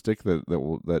nihilistic,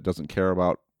 that doesn't care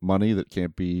about money,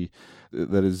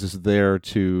 that is just there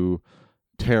to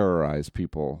terrorize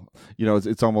people.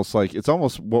 It's almost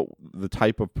what the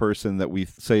type of person that we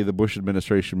say the Bush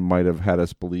administration might have had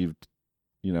us believe,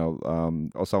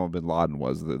 Osama bin Laden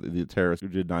was, the terrorist who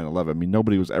did 9/11. I mean,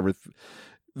 nobody was ever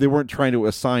they weren't trying to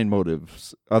assign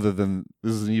motives other than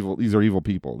these are evil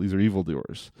people. These are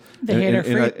evildoers. They hate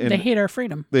our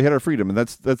freedom. They hate our freedom. And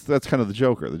that's kind of the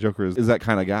Joker. The Joker is that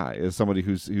kind of guy, is somebody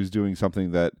who's doing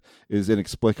something that is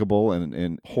inexplicable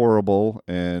and horrible,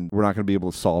 and we're not going to be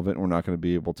able to solve it, and we're not going to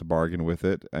be able to bargain with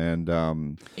it. And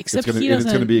it's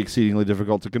going to be exceedingly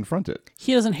difficult to confront it.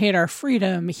 He doesn't hate our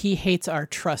freedom. He hates our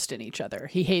trust in each other.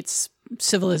 He hates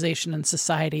civilization and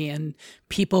society and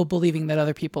people believing that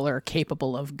other people are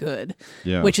capable of good,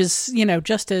 which is,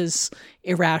 just as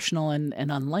irrational and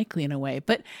unlikely in a way.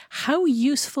 But how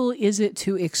useful is it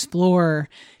to explore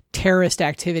terrorist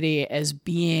activity as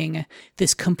being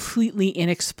this completely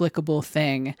inexplicable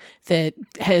thing that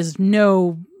has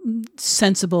no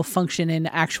sensible function in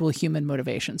actual human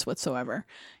motivations whatsoever?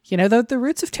 The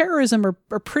roots of terrorism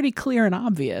are pretty clear and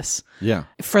obvious. Yeah.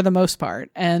 For the most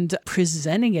part. And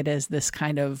presenting it as this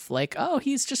kind of like, oh,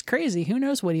 he's just crazy. Who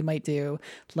knows what he might do?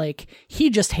 Like,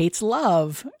 he just hates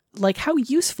love. Like, how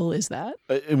useful is that?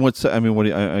 And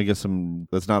I guess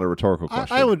that's not a rhetorical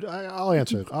question. I'll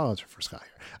answer for Scott here.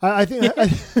 I think I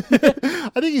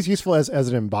think he's useful as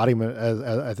an embodiment,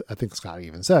 as I think Scott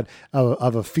even said,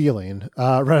 of a feeling,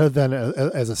 rather than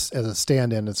as a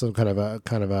stand-in and some kind of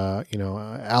a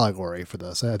allegory for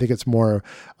this. I think it's more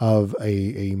of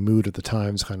a mood of the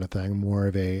times kind of thing, more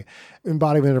of a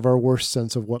embodiment of our worst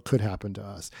sense of what could happen to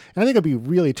us. And I think it'd be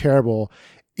really terrible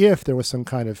if there was some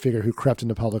kind of figure who crept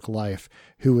into public life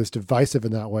who was divisive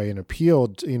in that way and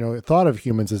appealed, thought of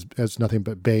humans as nothing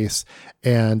but base,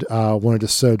 and wanted to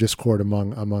sow discord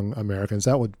among Americans.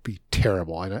 That would be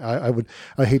terrible. And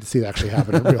I hate to see that actually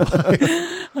happen in real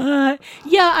life.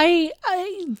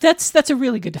 That's a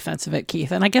really good defense of it,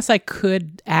 Keith. And I guess I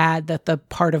could add that the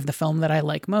part of the film that I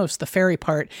like most, the ferry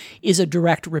part, is a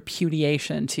direct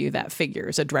repudiation to that figure,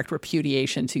 is a direct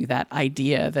repudiation to that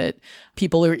idea that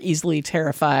people are easily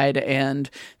terrified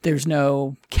and there's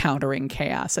no countering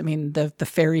chaos. I mean, the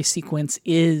ferry sequence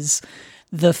is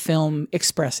the film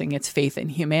expressing its faith in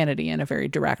humanity in a very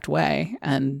direct way.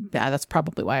 And that's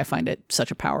probably why I find it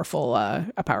such a powerful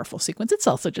sequence. It's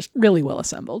also just really well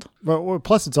assembled. But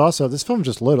plus it's also, this film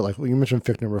just loaded, like you mentioned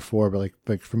Fichtner before, but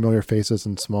like familiar faces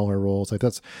and smaller roles. Like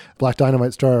that's Black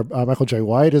Dynamite star Michael J.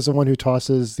 White is the one who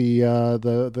tosses the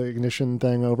ignition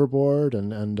thing overboard.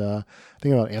 And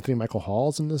thinking about Anthony Michael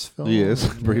Hall's in this film. He is,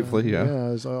 briefly, yeah.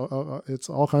 Yeah, it's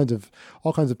all kinds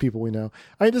of people we know.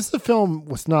 This is a film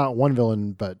with not one villain,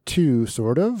 but two,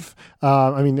 sort of.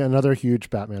 Another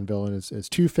huge Batman villain is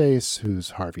Two-Face,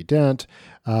 who's Harvey Dent,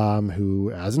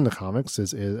 who, as in the comics,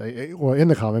 is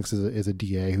a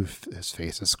DA his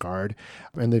face is scarred,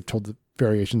 and they've told the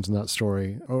variations in that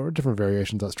story, or different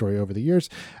variations of that story over the years.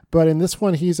 But in this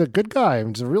one, he's a good guy.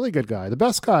 He's a really good guy, the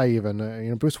best guy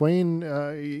even. Bruce Wayne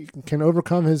can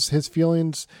overcome his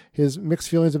feelings, his mixed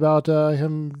feelings about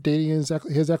him dating his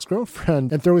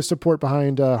ex-girlfriend, and throw his support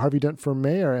behind Harvey Dent for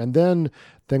mayor. And then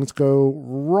things go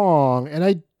wrong. And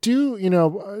I do,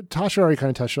 Tasha already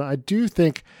kind of touched on it. I do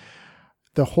think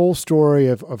the whole story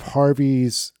of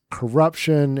Harvey's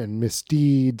corruption and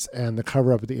misdeeds and the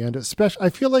cover-up at the end, especially, I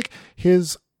feel like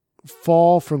his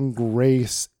fall from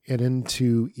grace and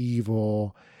into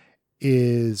evil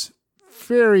is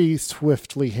very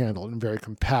swiftly handled and very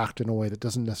compact in a way that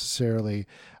doesn't necessarily,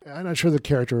 I'm not sure the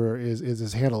character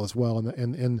is handled as well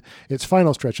in its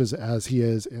final stretches as he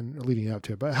is in leading up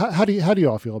to it. But how do you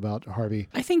all feel about Harvey?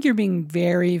 I think you're being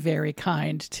very, very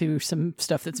kind to some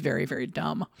stuff that's very, very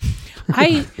dumb.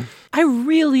 I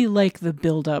really like the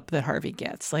buildup that Harvey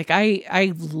gets. Like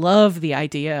I love the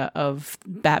idea of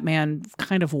Batman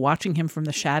kind of watching him from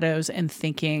the shadows and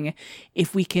thinking,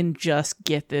 if we can just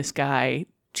get this guy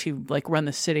to like run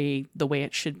the city the way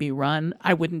it should be run,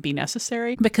 I wouldn't be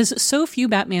necessary, because so few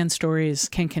Batman stories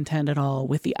can contend at all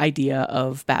with the idea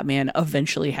of Batman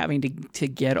eventually having to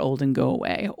get old and go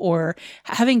away, or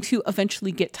having to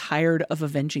eventually get tired of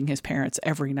avenging his parents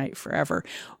every night forever.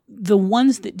 The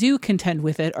ones that do contend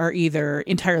with it are either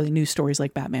entirely new stories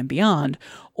like Batman Beyond,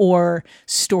 or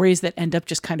stories that end up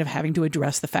just kind of having to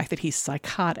address the fact that he's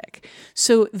psychotic.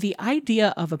 So the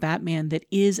idea of a Batman that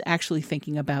is actually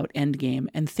thinking about Endgame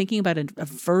and thinking about a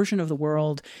version of the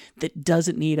world that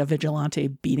doesn't need a vigilante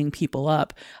beating people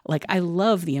up, like, I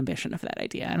love the ambition of that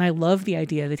idea. And I love the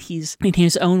idea that he's, in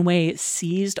his own way,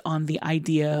 seized on the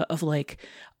idea of like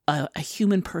a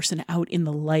human person out in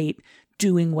the light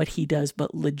doing what he does,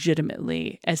 but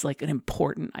legitimately, as like an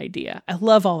important idea. I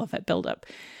love all of that buildup.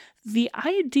 The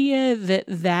idea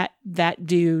that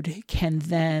dude can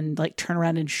then like turn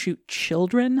around and shoot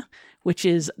children, which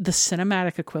is the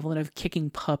cinematic equivalent of kicking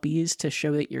puppies to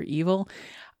show that you're evil,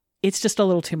 it's just a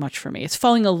little too much for me. It's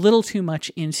falling a little too much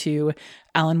into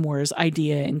Alan Moore's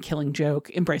idea in Killing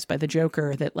Joke, embraced by the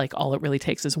Joker, that like all it really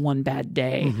takes is one bad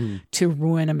day to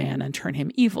ruin a man and turn him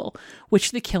evil,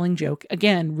 which the Killing Joke,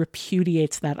 again,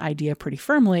 repudiates that idea pretty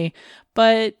firmly.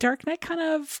 But Dark Knight kind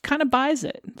of buys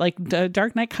it. Like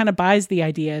Dark Knight kind of buys the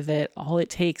idea that all it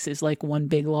takes is like one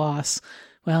big loss.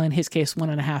 Well, in his case,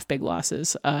 1.5 big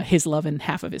losses, his love and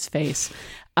half of his face.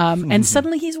 And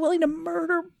suddenly he's willing to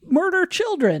murder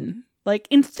children, like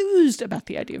enthused about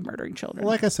the idea of murdering children.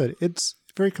 Like I said, it's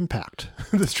very compact,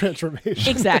 this transformation.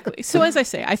 Exactly. So as I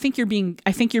say, I think you're being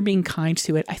kind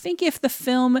to it. I think if the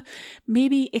film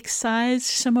maybe excised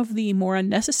some of the more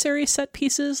unnecessary set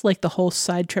pieces, like the whole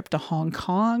side trip to Hong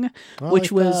Kong, which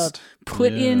was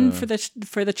put in for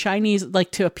the Chinese,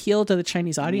 like to appeal to the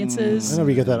Chinese audiences. I know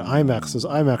we get that IMAX, those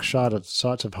IMAX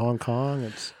shots of Hong Kong.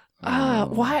 It's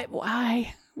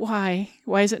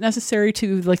why is it necessary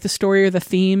to like the story or the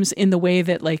themes in the way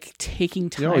that like taking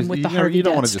time with the Harvey Dent story? You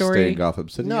don't want to just stay in Gotham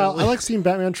City. No, I like seeing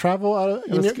Batman travel out of.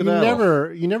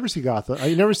 You never see Gotham.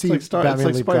 You never see Batman it's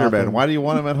like leave Spider-Man. Gotham. Why do you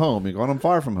want him at home? You want him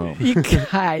far from home. You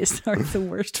guys are the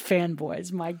worst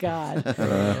fanboys. My God.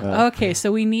 Okay,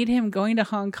 so we need him going to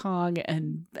Hong Kong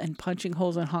and punching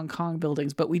holes in Hong Kong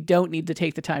buildings, but we don't need to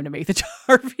take the time to make the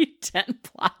Harvey Dent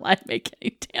plotline make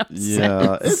any damn sense.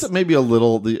 Yeah, it's maybe a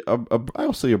little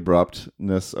I'll say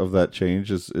abruptness of that change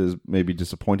is maybe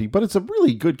disappointing, but it's a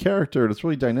really good character and it's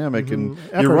really dynamic. And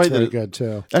you're right, really good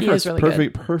too. Eckhart's really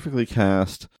perfectly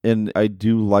cast, and I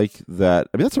do like that.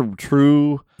 I mean, that's a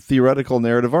true theoretical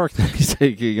narrative arc that he's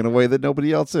taking in a way that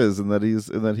nobody else is, and that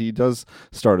he does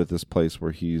start at this place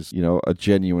where he's a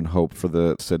genuine hope for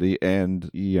the city, and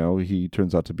he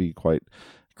turns out to be quite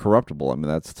corruptible. I mean,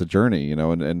 that's the journey,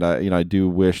 and I do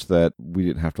wish that we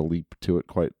didn't have to leap to it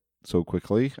quite so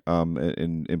quickly,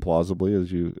 and implausibly,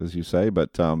 as you say,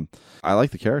 but I like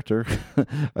the character.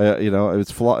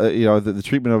 It's flawed. The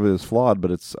treatment of it is flawed, but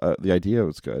it's the idea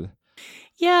was good.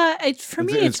 Yeah, it's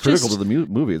critical to the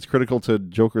movie. It's critical to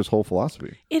Joker's whole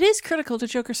philosophy. It is critical to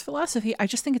Joker's philosophy. I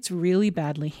just think it's really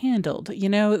badly handled.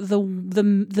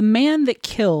 The man that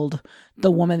killed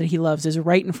the woman that he loves is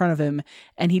right in front of him,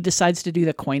 and he decides to do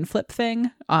the coin flip thing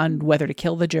on whether to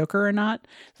kill the Joker or not.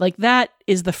 Like, that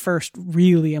is the first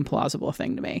really implausible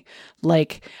thing to me.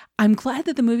 Like, I'm glad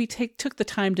that the movie took the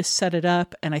time to set it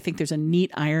up, and I think there's a neat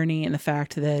irony in the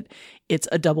fact that it's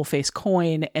a double-faced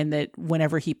coin, and that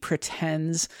whenever he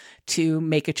pretends to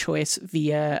make a choice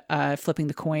via flipping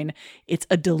the coin, it's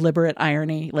a deliberate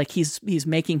irony. Like, he's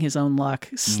making his own luck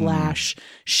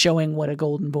 / showing what a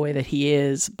golden boy that he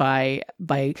is by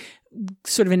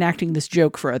sort of enacting this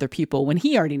joke for other people when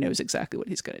he already knows exactly what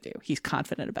he's going to do. He's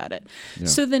confident about it. Yeah.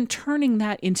 So then turning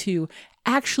that into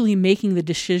actually making the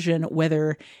decision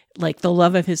whether like the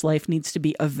love of his life needs to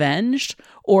be avenged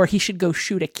or he should go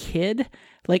shoot a kid,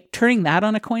 like turning that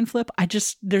on a coin flip,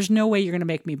 there's no way you're going to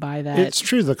make me buy that. It's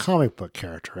true, the comic book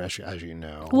character, as you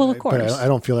know. Well, of course. But I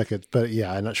don't feel like it, but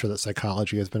yeah, I'm not sure that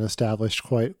psychology has been established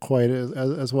quite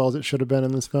as well as it should have been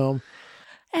in this film.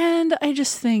 And I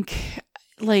just think,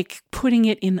 like, putting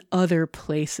it in other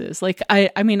places. Like,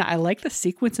 I mean, I like the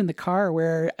sequence in the car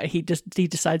where he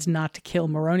decides not to kill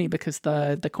Maroni because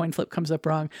the coin flip comes up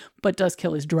wrong, but does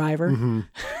kill his driver.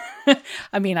 Mm-hmm.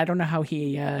 I mean, I don't know how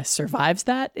he survives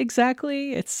that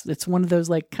exactly. It's one of those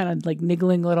like kind of like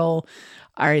niggling little,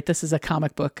 all right, this is a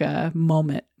comic book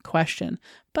moment question.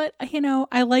 But,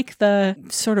 I like the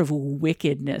sort of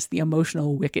wickedness, the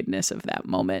emotional wickedness of that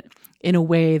moment in a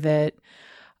way that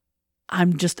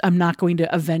I'm not going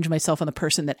to avenge myself on the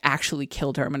person that actually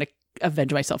killed her. I'm going to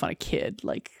avenge myself on a kid.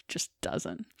 Like, just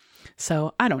doesn't.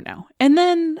 So I don't know. And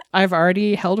then I've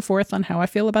already held forth on how I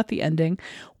feel about the ending.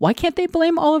 Why can't they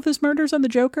blame all of those murders on the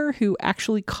Joker who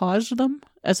actually caused them,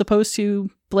 as opposed to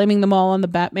blaming them all on the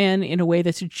Batman in a way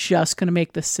that's just going to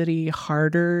make the city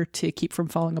harder to keep from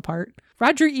falling apart?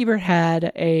 Roger Ebert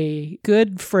had a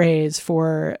good phrase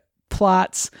for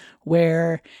plots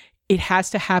where it has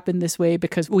to happen this way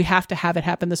because we have to have it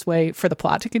happen this way for the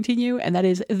plot to continue. And that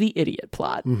is the idiot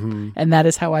plot. Mm-hmm. And that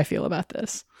is how I feel about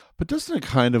this. But doesn't it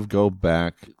kind of go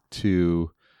back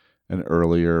to an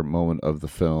earlier moment of the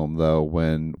film, though,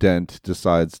 when Dent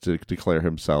decides to declare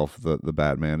himself the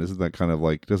Batman? Isn't that kind of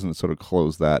like, doesn't it sort of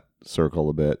close that circle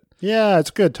a bit? Yeah,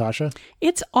 it's good, Tasha.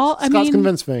 It's all, Scott's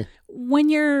convinced me. When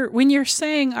you're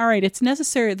saying, all right, it's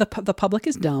necessary, the public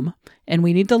is dumb and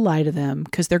we need to lie to them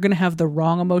because they're going to have the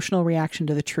wrong emotional reaction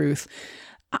to the truth.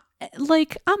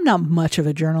 like, I'm not much of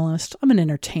a journalist. I'm an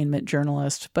entertainment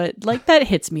journalist, but like that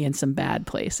hits me in some bad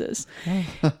places.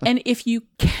 And if you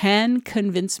can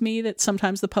convince me that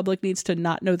sometimes the public needs to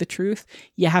not know the truth,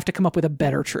 you have to come up with a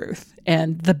better truth.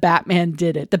 And the Batman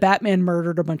did it. The Batman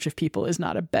murdered a bunch of people is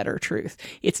not a better truth.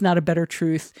 It's not a better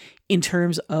truth in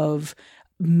terms of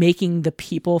making the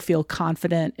people feel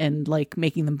confident and like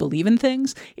making them believe in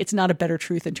things. It's not a better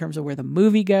truth in terms of where the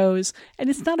movie goes, and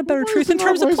it's not a better truth in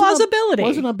terms of plausibility. Why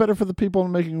is it not better for the people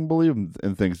in making them believe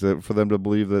in things, for them to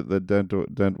believe that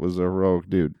Dent was a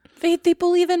heroic dude? They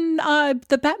believe in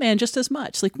the Batman just as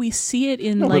much. Like, we see it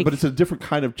in but it's a different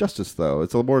kind of justice, though.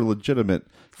 It's a more legitimate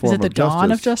form of justice. Is it the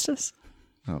dawn of justice?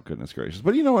 Oh, goodness gracious!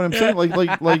 But you know what I'm saying?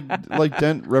 like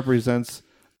Dent represents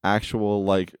actual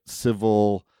like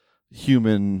civil,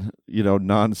 human,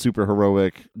 non-super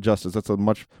heroic justice. That's a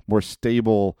much more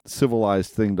stable,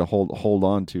 civilized thing to hold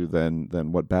on to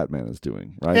than what Batman is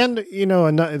doing, right? And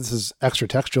and this is extra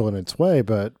textual in its way,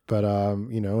 but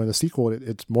in the sequel,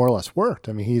 it's more or less worked.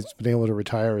 I mean, he's been able to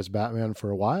retire as Batman for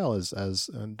a while as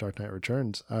Dark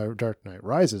Knight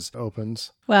Rises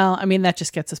opens. Well, I mean, that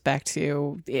just gets us back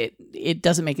to it. It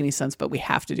doesn't make any sense, but we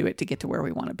have to do it to get to where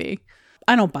we want to be.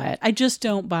 I don't buy it. I just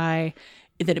don't buy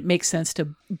that it makes sense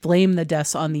to blame the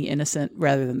deaths on the innocent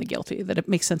rather than the guilty, that it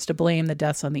makes sense to blame the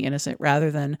deaths on the innocent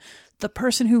rather than the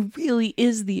person who really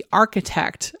is the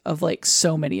architect of like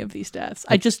so many of these deaths.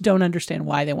 I just don't understand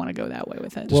why they want to go that way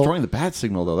with it. Destroying the bat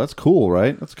signal, though, that's cool,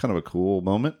 right? That's kind of a cool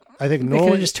moment. I think Nolan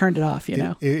could have just turned it off,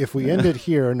 If we ended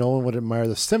here, Nolan would admire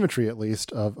the symmetry, at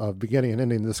least, of beginning and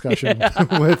ending the discussion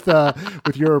with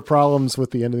your problems with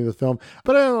the ending of the film.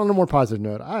 But on a more positive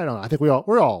note, I don't know. I think we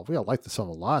all like this film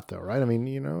a lot, though, right? I mean,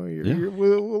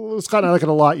 Scott and I like it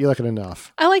a lot. You like it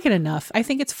enough. I like it enough. I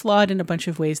think it's flawed in a bunch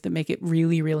of ways that make it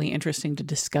really, really interesting to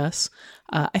discuss.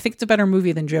 I think it's a better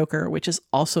movie than Joker, which is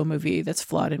also a movie that's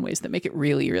flawed in ways that make it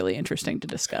really, really interesting to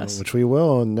discuss. Which we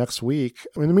will next week.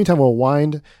 In the meantime, we'll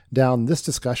wind down this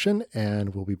discussion,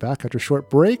 and we'll be back after a short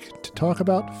break to talk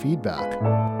about feedback.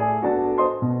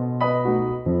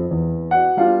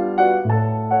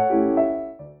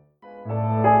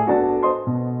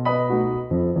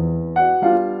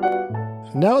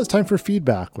 Now it's time for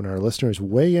feedback, when our listeners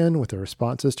weigh in with their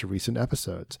responses to recent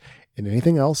episodes and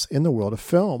anything else in the world of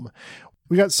film.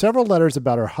 We got several letters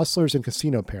about our Hustlers and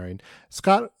Casino pairing.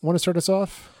 Scott, want to start us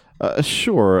off?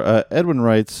 Sure. Edwin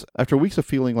writes, after weeks of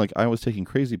feeling like I was taking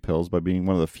crazy pills by being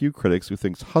one of the few critics who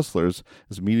thinks Hustlers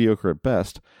is mediocre at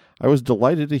best, I was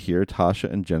delighted to hear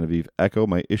Tasha and Genevieve echo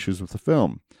my issues with the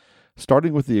film.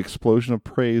 Starting with the explosion of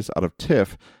praise out of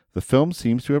TIFF, the film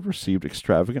seems to have received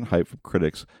extravagant hype from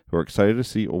critics who are excited to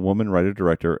see a woman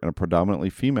writer-director and a predominantly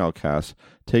female cast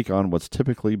take on what's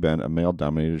typically been a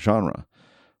male-dominated genre.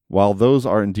 While those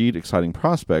are indeed exciting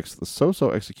prospects, the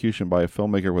so-so execution by a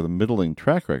filmmaker with a middling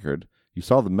track record, you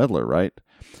saw The Meddler, right?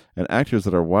 And actors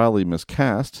that are wildly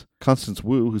miscast, Constance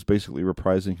Wu, who's basically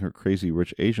reprising her crazy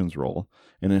rich Asians role,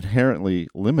 and inherently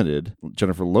limited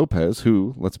Jennifer Lopez,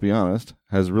 who, let's be honest,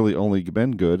 has really only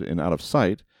been good in Out of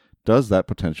Sight, does that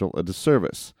potential a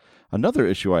disservice. Another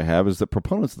issue I have is that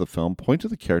proponents of the film point to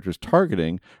the characters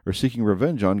targeting or seeking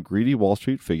revenge on greedy Wall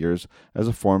Street figures as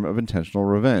a form of intentional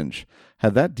revenge.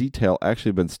 Had that detail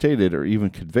actually been stated or even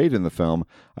conveyed in the film,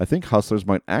 I think Hustlers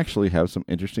might actually have some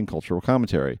interesting cultural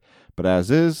commentary. But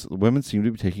as is, the women seem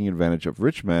to be taking advantage of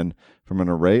rich men from an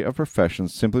array of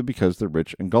professions simply because they're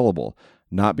rich and gullible,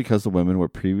 not because the women were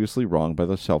previously wronged by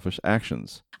their selfish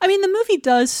actions. I mean, the movie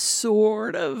does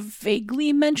sort of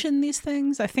vaguely mention these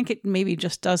things. I think it maybe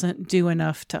just doesn't do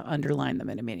enough to underline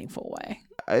them in a meaningful way.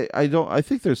 I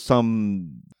think there's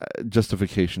some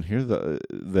justification here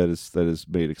that is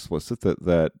made explicit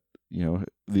that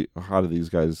how do these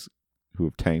guys who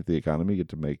have tanked the economy get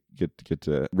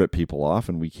to rip people off,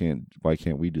 and why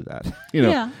can't we do that?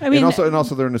 Yeah, I mean, and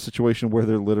also they're in a situation where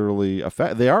they're literally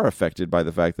they are affected by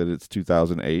the fact that it's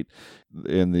 2008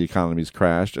 and the economy's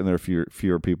crashed and there are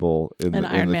fewer people in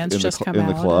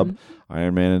the club.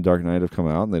 Iron Man and Dark Knight have come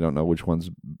out, and they don't know which one's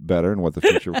better and what the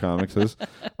future of comics is.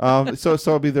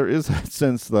 So I mean, there is that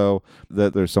sense, though,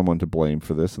 that there's someone to blame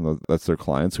for this, and that's their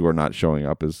clients who are not showing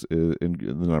up in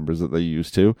the numbers that they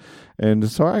used to.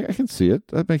 And so I can see it.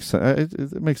 That makes sense.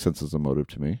 It makes sense as a motive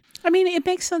to me. I mean, it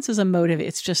makes sense as a motive.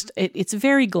 It's just it's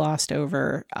very glossed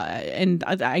over, and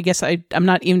I guess I'm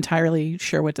not entirely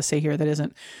sure what to say here that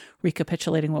isn't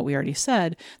recapitulating what we already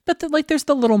said, but there's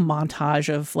the little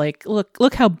montage of like,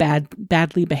 look how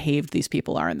badly behaved these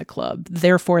people are in the club.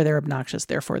 Therefore, they're obnoxious.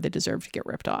 Therefore, they deserve to get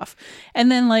ripped off.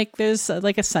 And then like there's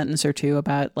like a sentence or two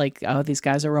about like, oh, these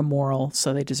guys are immoral,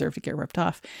 so they deserve to get ripped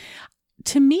off.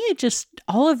 To me, it just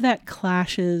all of that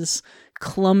clashes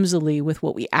clumsily with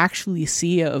what we actually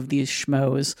see of these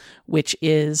schmoes, which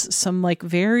is some like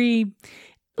very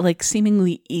like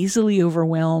seemingly easily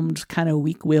overwhelmed, kind of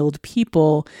weak-willed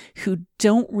people who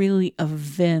don't really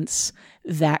evince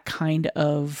that kind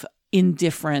of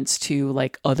indifference to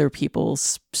like other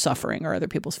people's suffering or other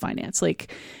people's finance.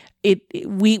 Like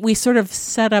we sort of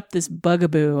set up this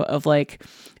bugaboo of like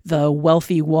the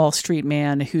wealthy Wall Street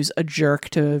man who's a jerk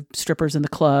to strippers in the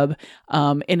club,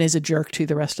 and is a jerk to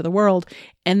the rest of the world.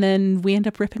 And then we end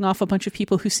up ripping off a bunch of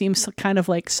people who seem kind of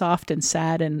like soft and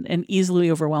sad and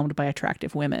easily overwhelmed by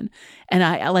attractive women. And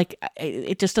I like,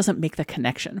 it just doesn't make the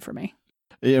connection for me.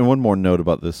 And one more note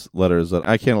about this letter is that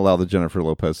I can't allow the Jennifer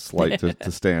Lopez slight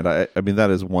to stand. I mean,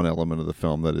 that is one element of the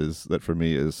film that for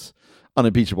me is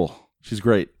unimpeachable. She's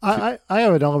great. I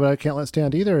have an element I can't let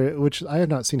stand either, which I have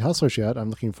not seen Hustlers yet.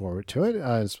 I'm looking forward to it.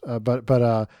 But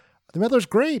The Meddler's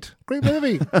great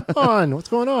movie. Come on, what's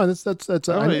going on?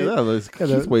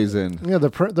 Keith weighs in. Yeah,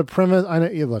 the premise. I know.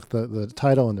 You look the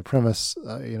title and the premise.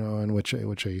 In which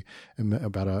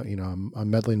about a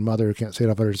meddling mother who can't stay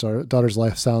off her daughter's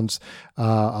life sounds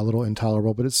a little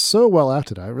intolerable, but it's so well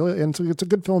acted. And it's a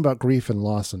good film about grief and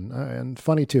loss and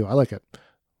funny too. I like it.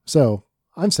 So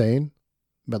I'm saying.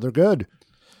 Meddler good.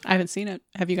 I haven't seen it.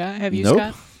 Have you, nope.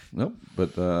 Scott? Nope.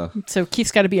 But so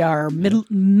Keith's got to be our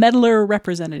meddler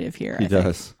representative here. He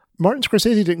does. Martin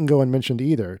Scorsese didn't go unmentioned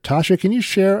either. Tasha, can you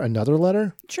share another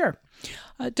letter? Sure.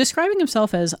 Describing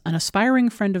himself as an aspiring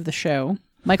friend of the show,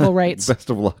 Michael writes, "Best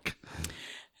of luck."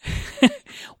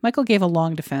 Michael gave a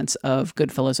long defense of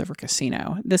Goodfellas over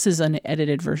Casino. This is an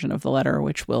edited version of the letter,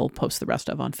 which we'll post the rest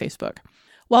of on Facebook.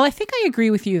 While I think I agree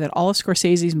with you that all of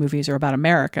Scorsese's movies are about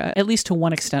America, at least to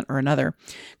one extent or another,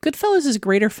 Goodfellas is a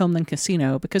greater film than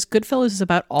Casino because Goodfellas is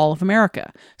about all of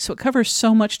America, so it covers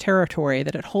so much territory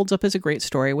that it holds up as a great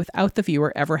story without the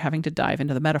viewer ever having to dive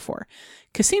into the metaphor.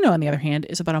 Casino, on the other hand,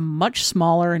 is about a much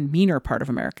smaller and meaner part of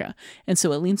America, and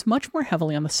so it leans much more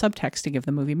heavily on the subtext to give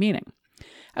the movie meaning.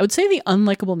 I would say the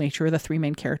unlikable nature of the three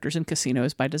main characters in Casino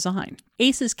is by design.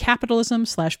 Ace is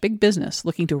capitalism/big business,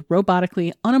 looking to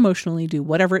robotically, unemotionally do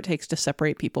whatever it takes to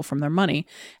separate people from their money,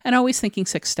 and always thinking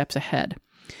 6 steps ahead.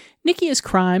 Nicky is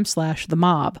crime/the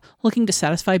mob, looking to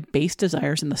satisfy base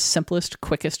desires in the simplest,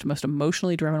 quickest, most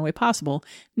emotionally driven way possible,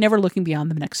 never looking beyond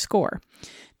the next score.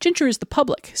 Ginger is the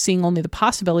public, seeing only the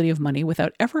possibility of money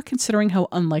without ever considering how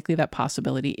unlikely that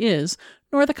possibility is,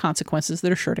 nor the consequences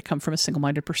that are sure to come from a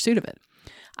single-minded pursuit of it.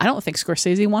 I don't think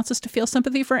Scorsese wants us to feel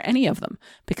sympathy for any of them,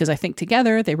 because I think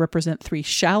together they represent 3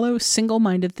 shallow,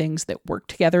 single-minded things that work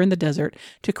together in the desert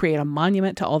to create a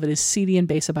monument to all that is seedy and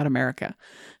base about America.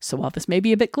 So while this may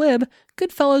be a bit glib,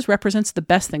 Goodfellas represents the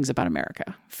best things about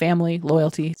America: family,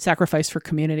 loyalty, sacrifice for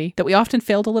community, that we often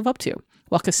fail to live up to,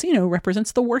 while Casino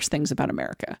represents the worst things about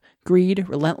America: greed,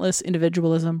 relentless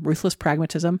individualism, ruthless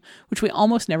pragmatism, which we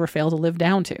almost never fail to live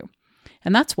down to.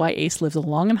 And that's why Ace lives a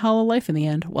long and hollow life in the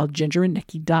end, while Ginger and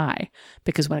Nicky die.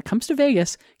 Because when it comes to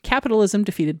Vegas, capitalism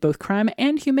defeated both crime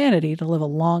and humanity to live a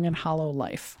long and hollow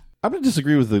life. I'm going to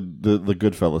disagree with the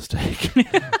Goodfellas take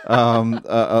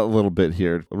a little bit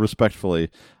here,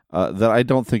 respectfully. That I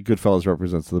don't think Goodfellas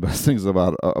represents the best things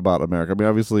about America. I mean,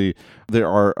 obviously, there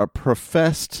are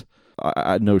professed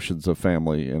notions of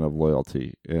family and of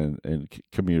loyalty and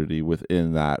community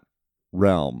within that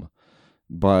realm,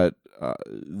 but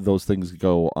those things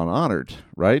go unhonored,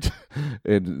 right?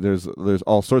 And there's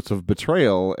all sorts of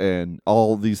betrayal and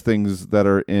all these things that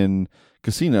are in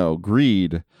Casino: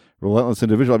 greed, relentless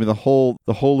individual. I mean, the whole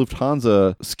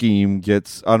Lufthansa scheme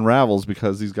unravels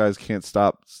because these guys can't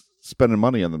stop spending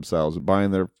money on themselves and buying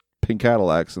their pink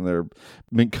Cadillacs and their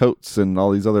mink coats and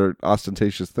all these other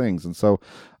ostentatious things. And so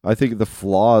I think the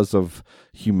flaws of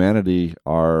humanity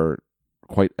are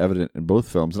quite evident in both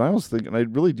films. And I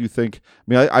really do think,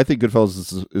 I think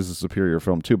Goodfellas is a superior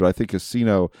film too, but I think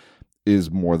Casino is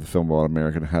more the film about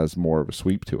America and has more of a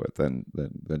sweep to it than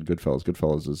Goodfellas.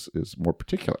 Goodfellas is more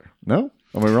particular. No?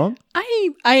 Am I wrong?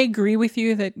 I agree with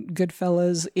you that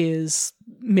Goodfellas is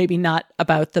maybe not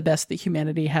about the best that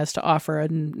humanity has to offer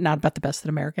and not about the best that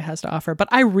America has to offer. But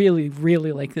I really,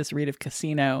 really like this read of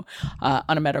Casino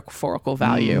on a metaphorical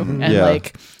value and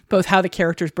like both how the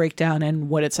characters break down and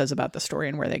what it says about the story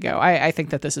and where they go. I think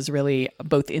that this is really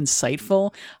both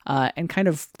insightful and kind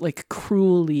of like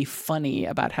cruelly funny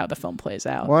about how the film plays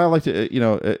out. Well, I like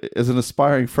to, as an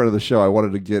aspiring friend of the show, I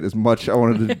wanted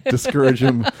to discourage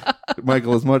him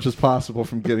Michael as much as possible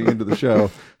from getting into the show.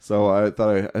 So I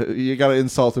thought you got to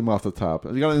insult him off the top.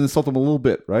 You got to insult him a little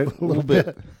bit, right? A little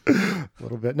bit. A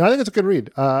little bit. No, I think it's a good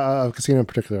read. Casino in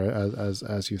particular,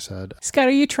 as you said. Scott,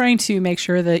 are you trying to make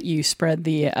sure that you spread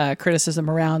the criticism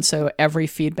around so every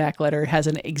feedback letter has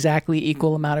an exactly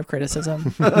equal amount of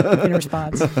criticism in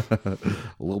response? A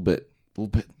little bit. You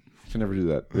can never do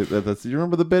that. That's, you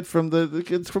remember the bit from the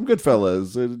kids from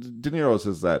Goodfellas? De Niro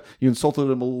says that. You insulted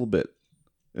him a little bit.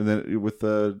 And then with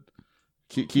the...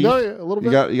 Keith, no, a little bit.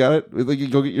 You got it? Like you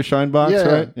go get your shine box,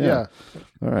 right? Yeah.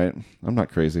 All right. I'm not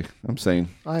crazy. I'm sane.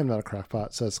 I am not a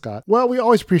crackpot, says Scott. Well, we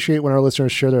always appreciate when our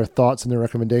listeners share their thoughts and their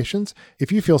recommendations.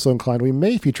 If you feel so inclined, we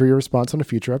may feature your response on a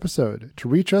future episode. To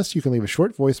reach us, you can leave a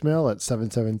short voicemail at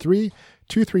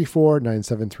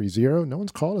 773-234-9730. No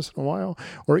one's called us in a while.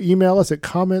 Or email us at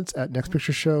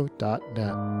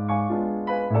comments@nextpictureshow.net.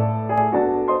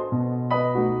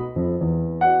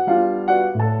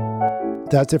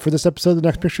 That's it for this episode of The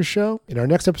Next Picture Show. In our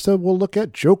next episode, we'll look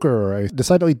at Joker, a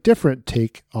decidedly different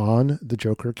take on the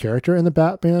Joker character in the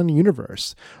Batman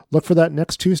universe. Look for that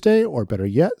next Tuesday, or better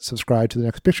yet, subscribe to The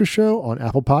Next Picture Show on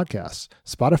Apple Podcasts,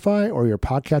 Spotify, or your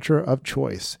podcatcher of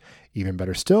choice. Even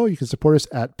better still, you can support us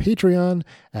at Patreon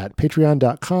at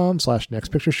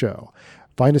patreon.com/nextpictureshow.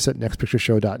 Find us at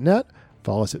nextpictureshow.net.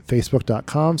 Follow us at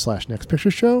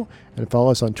facebook.com/nextpictureshow, and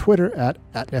follow us on Twitter at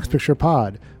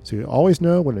nextpicturepod, so you always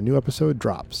know when a new episode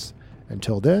drops.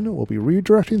 Until then, we'll be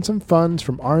redirecting some funds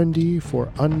from R&D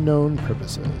for unknown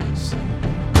purposes.